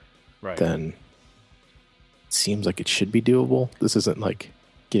 Right. Then it seems like it should be doable. This isn't like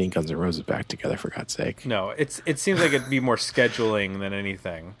getting Guns N' Roses back together, for God's sake. No, it seems like it'd be more scheduling than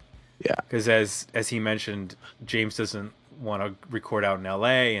anything. Yeah. Because as he mentioned, James doesn't want to record out in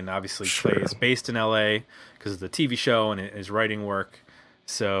L.A., and obviously Sure. Clay is based in L.A. because of the TV show and his writing work.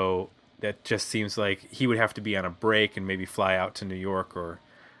 So that just seems like he would have to be on a break and maybe fly out to New York or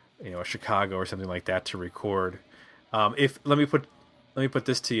Chicago or something like that to record. If let me put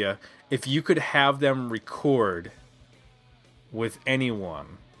this to you: if you could have them record with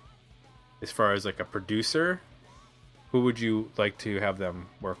anyone, as far as like a producer, who would you like to have them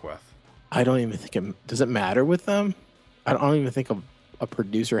work with? I don't even think does it matter with them? I don't even think a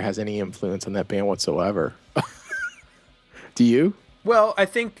producer has any influence on that band whatsoever. Do you? Well,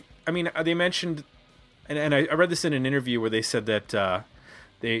 they mentioned, and I read this in an interview where they said that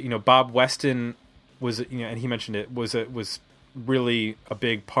Bob Weston was, and he mentioned it was really a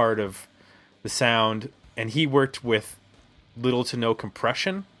big part of the sound, and he worked with little to no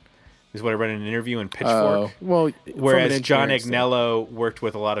compression, is what I read in an interview in Pitchfork. Well, whereas John Agnello worked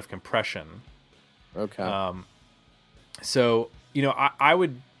with a lot of compression. Okay. So I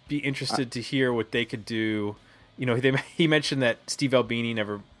would be interested to hear what they could do. He mentioned that Steve Albini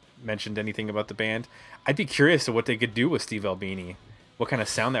never mentioned anything about the band. I'd be curious to what they could do with Steve Albini, what kind of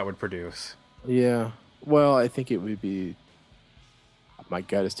sound that would produce. Yeah. Well, I think it would be. My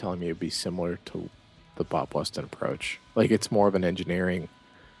gut is telling me it would be similar to the Bob Weston approach. Like it's more of an engineering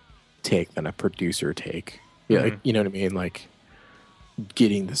take than a producer take. Yeah, Mm-hmm. like, you know what I mean? Like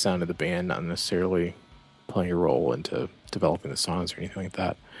getting the sound of the band, not necessarily playing a role into developing the songs or anything like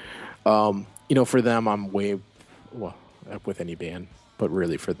that. For them, I'm with any band, but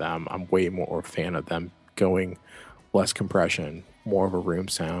really for them, I'm way more a fan of them going less compression, more of a room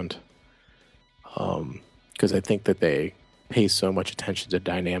sound. Because I think that they pay so much attention to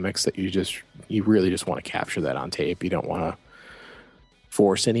dynamics that you really just want to capture that on tape. You don't want to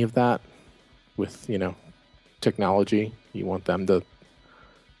force any of that with, technology. You want them to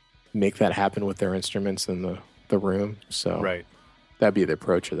make that happen with their instruments in the room. So Right. that'd be the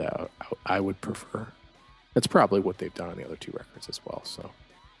approach that I would prefer. That's probably what they've done on the other two records as well. So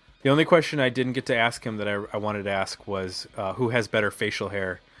The only question I didn't get to ask him that I wanted to ask was who has better facial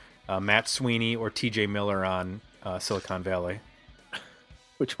hair, Matt Sweeney or T.J. Miller on Silicon Valley?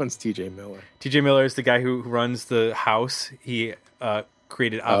 which one's T.J. Miller? T.J. Miller is the guy who runs the house. He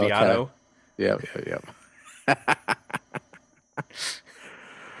created Aviato. Yep.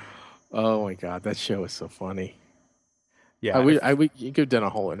 Oh my God, that show is so funny. Yeah. You could have done a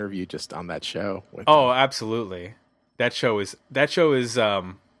whole interview just on that show. Absolutely. That show is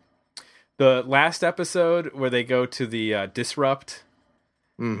the last episode where they go to the Disrupt.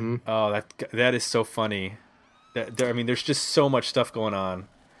 Mm-hmm. Oh, that is so funny. There's just so much stuff going on.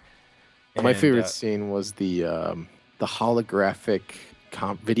 My favorite scene was the holographic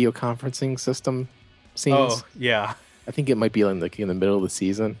video conferencing system scenes. Oh yeah. I think it might be in the middle of the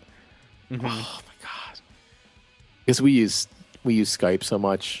season. Mm-hmm. Oh my God! Because we use Skype so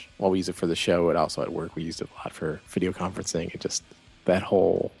much. Well, we use it for the show, and also at work we used it a lot for video conferencing. And just that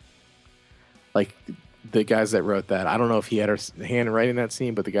whole, like, the guys that wrote that. I don't know if he had a hand in writing that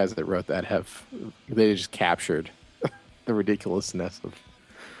scene, but the guys that wrote that they just captured the ridiculousness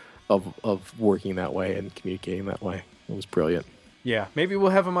of working that way and communicating that way. It was brilliant. Yeah, maybe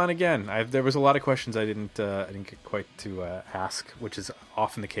we'll have him on again. There was a lot of questions I didn't get quite to ask, which is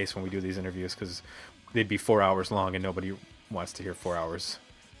often the case when we do these interviews because they'd be 4 hours long and nobody wants to hear 4 hours.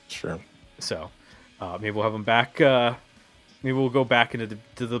 Sure. So maybe we'll have him back. Maybe we'll go back into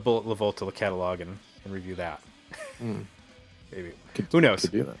the Bullet LaVolta catalog and review that. Maybe. Who knows?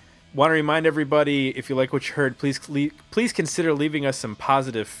 Could do that. Want to remind everybody, if you like what you heard, please consider leaving us some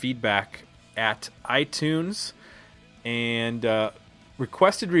positive feedback at iTunes. And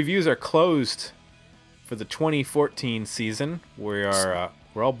requested reviews are closed for the 2014 season. We're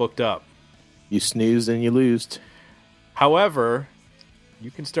all booked up. You snoozed and you loosed. However, you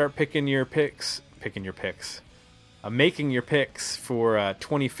can start making your picks for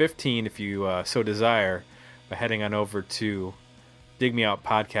 2015 if you so desire by heading on over to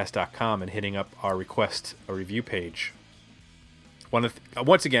digmeoutpodcast.com and hitting up our request a review page. Want to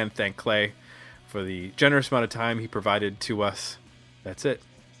once again thank Clay for the generous amount of time he provided to us. That's it.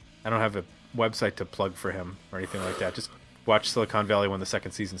 I don't have a website to plug for him or anything like that. Just watch Silicon Valley when the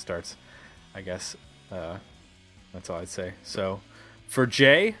second season starts, I guess. That's all I'd say. So for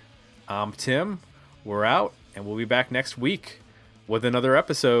Jay, I'm Tim. We're out, and we'll be back next week with another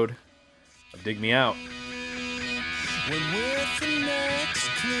episode of Dig Me Out. When with the next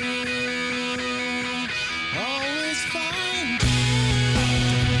clue, always find.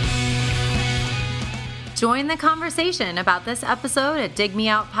 Join the conversation about this episode at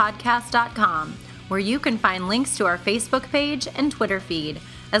digmeoutpodcast.com, where you can find links to our Facebook page and Twitter feed,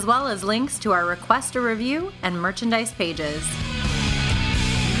 as well as links to our request a review and merchandise pages.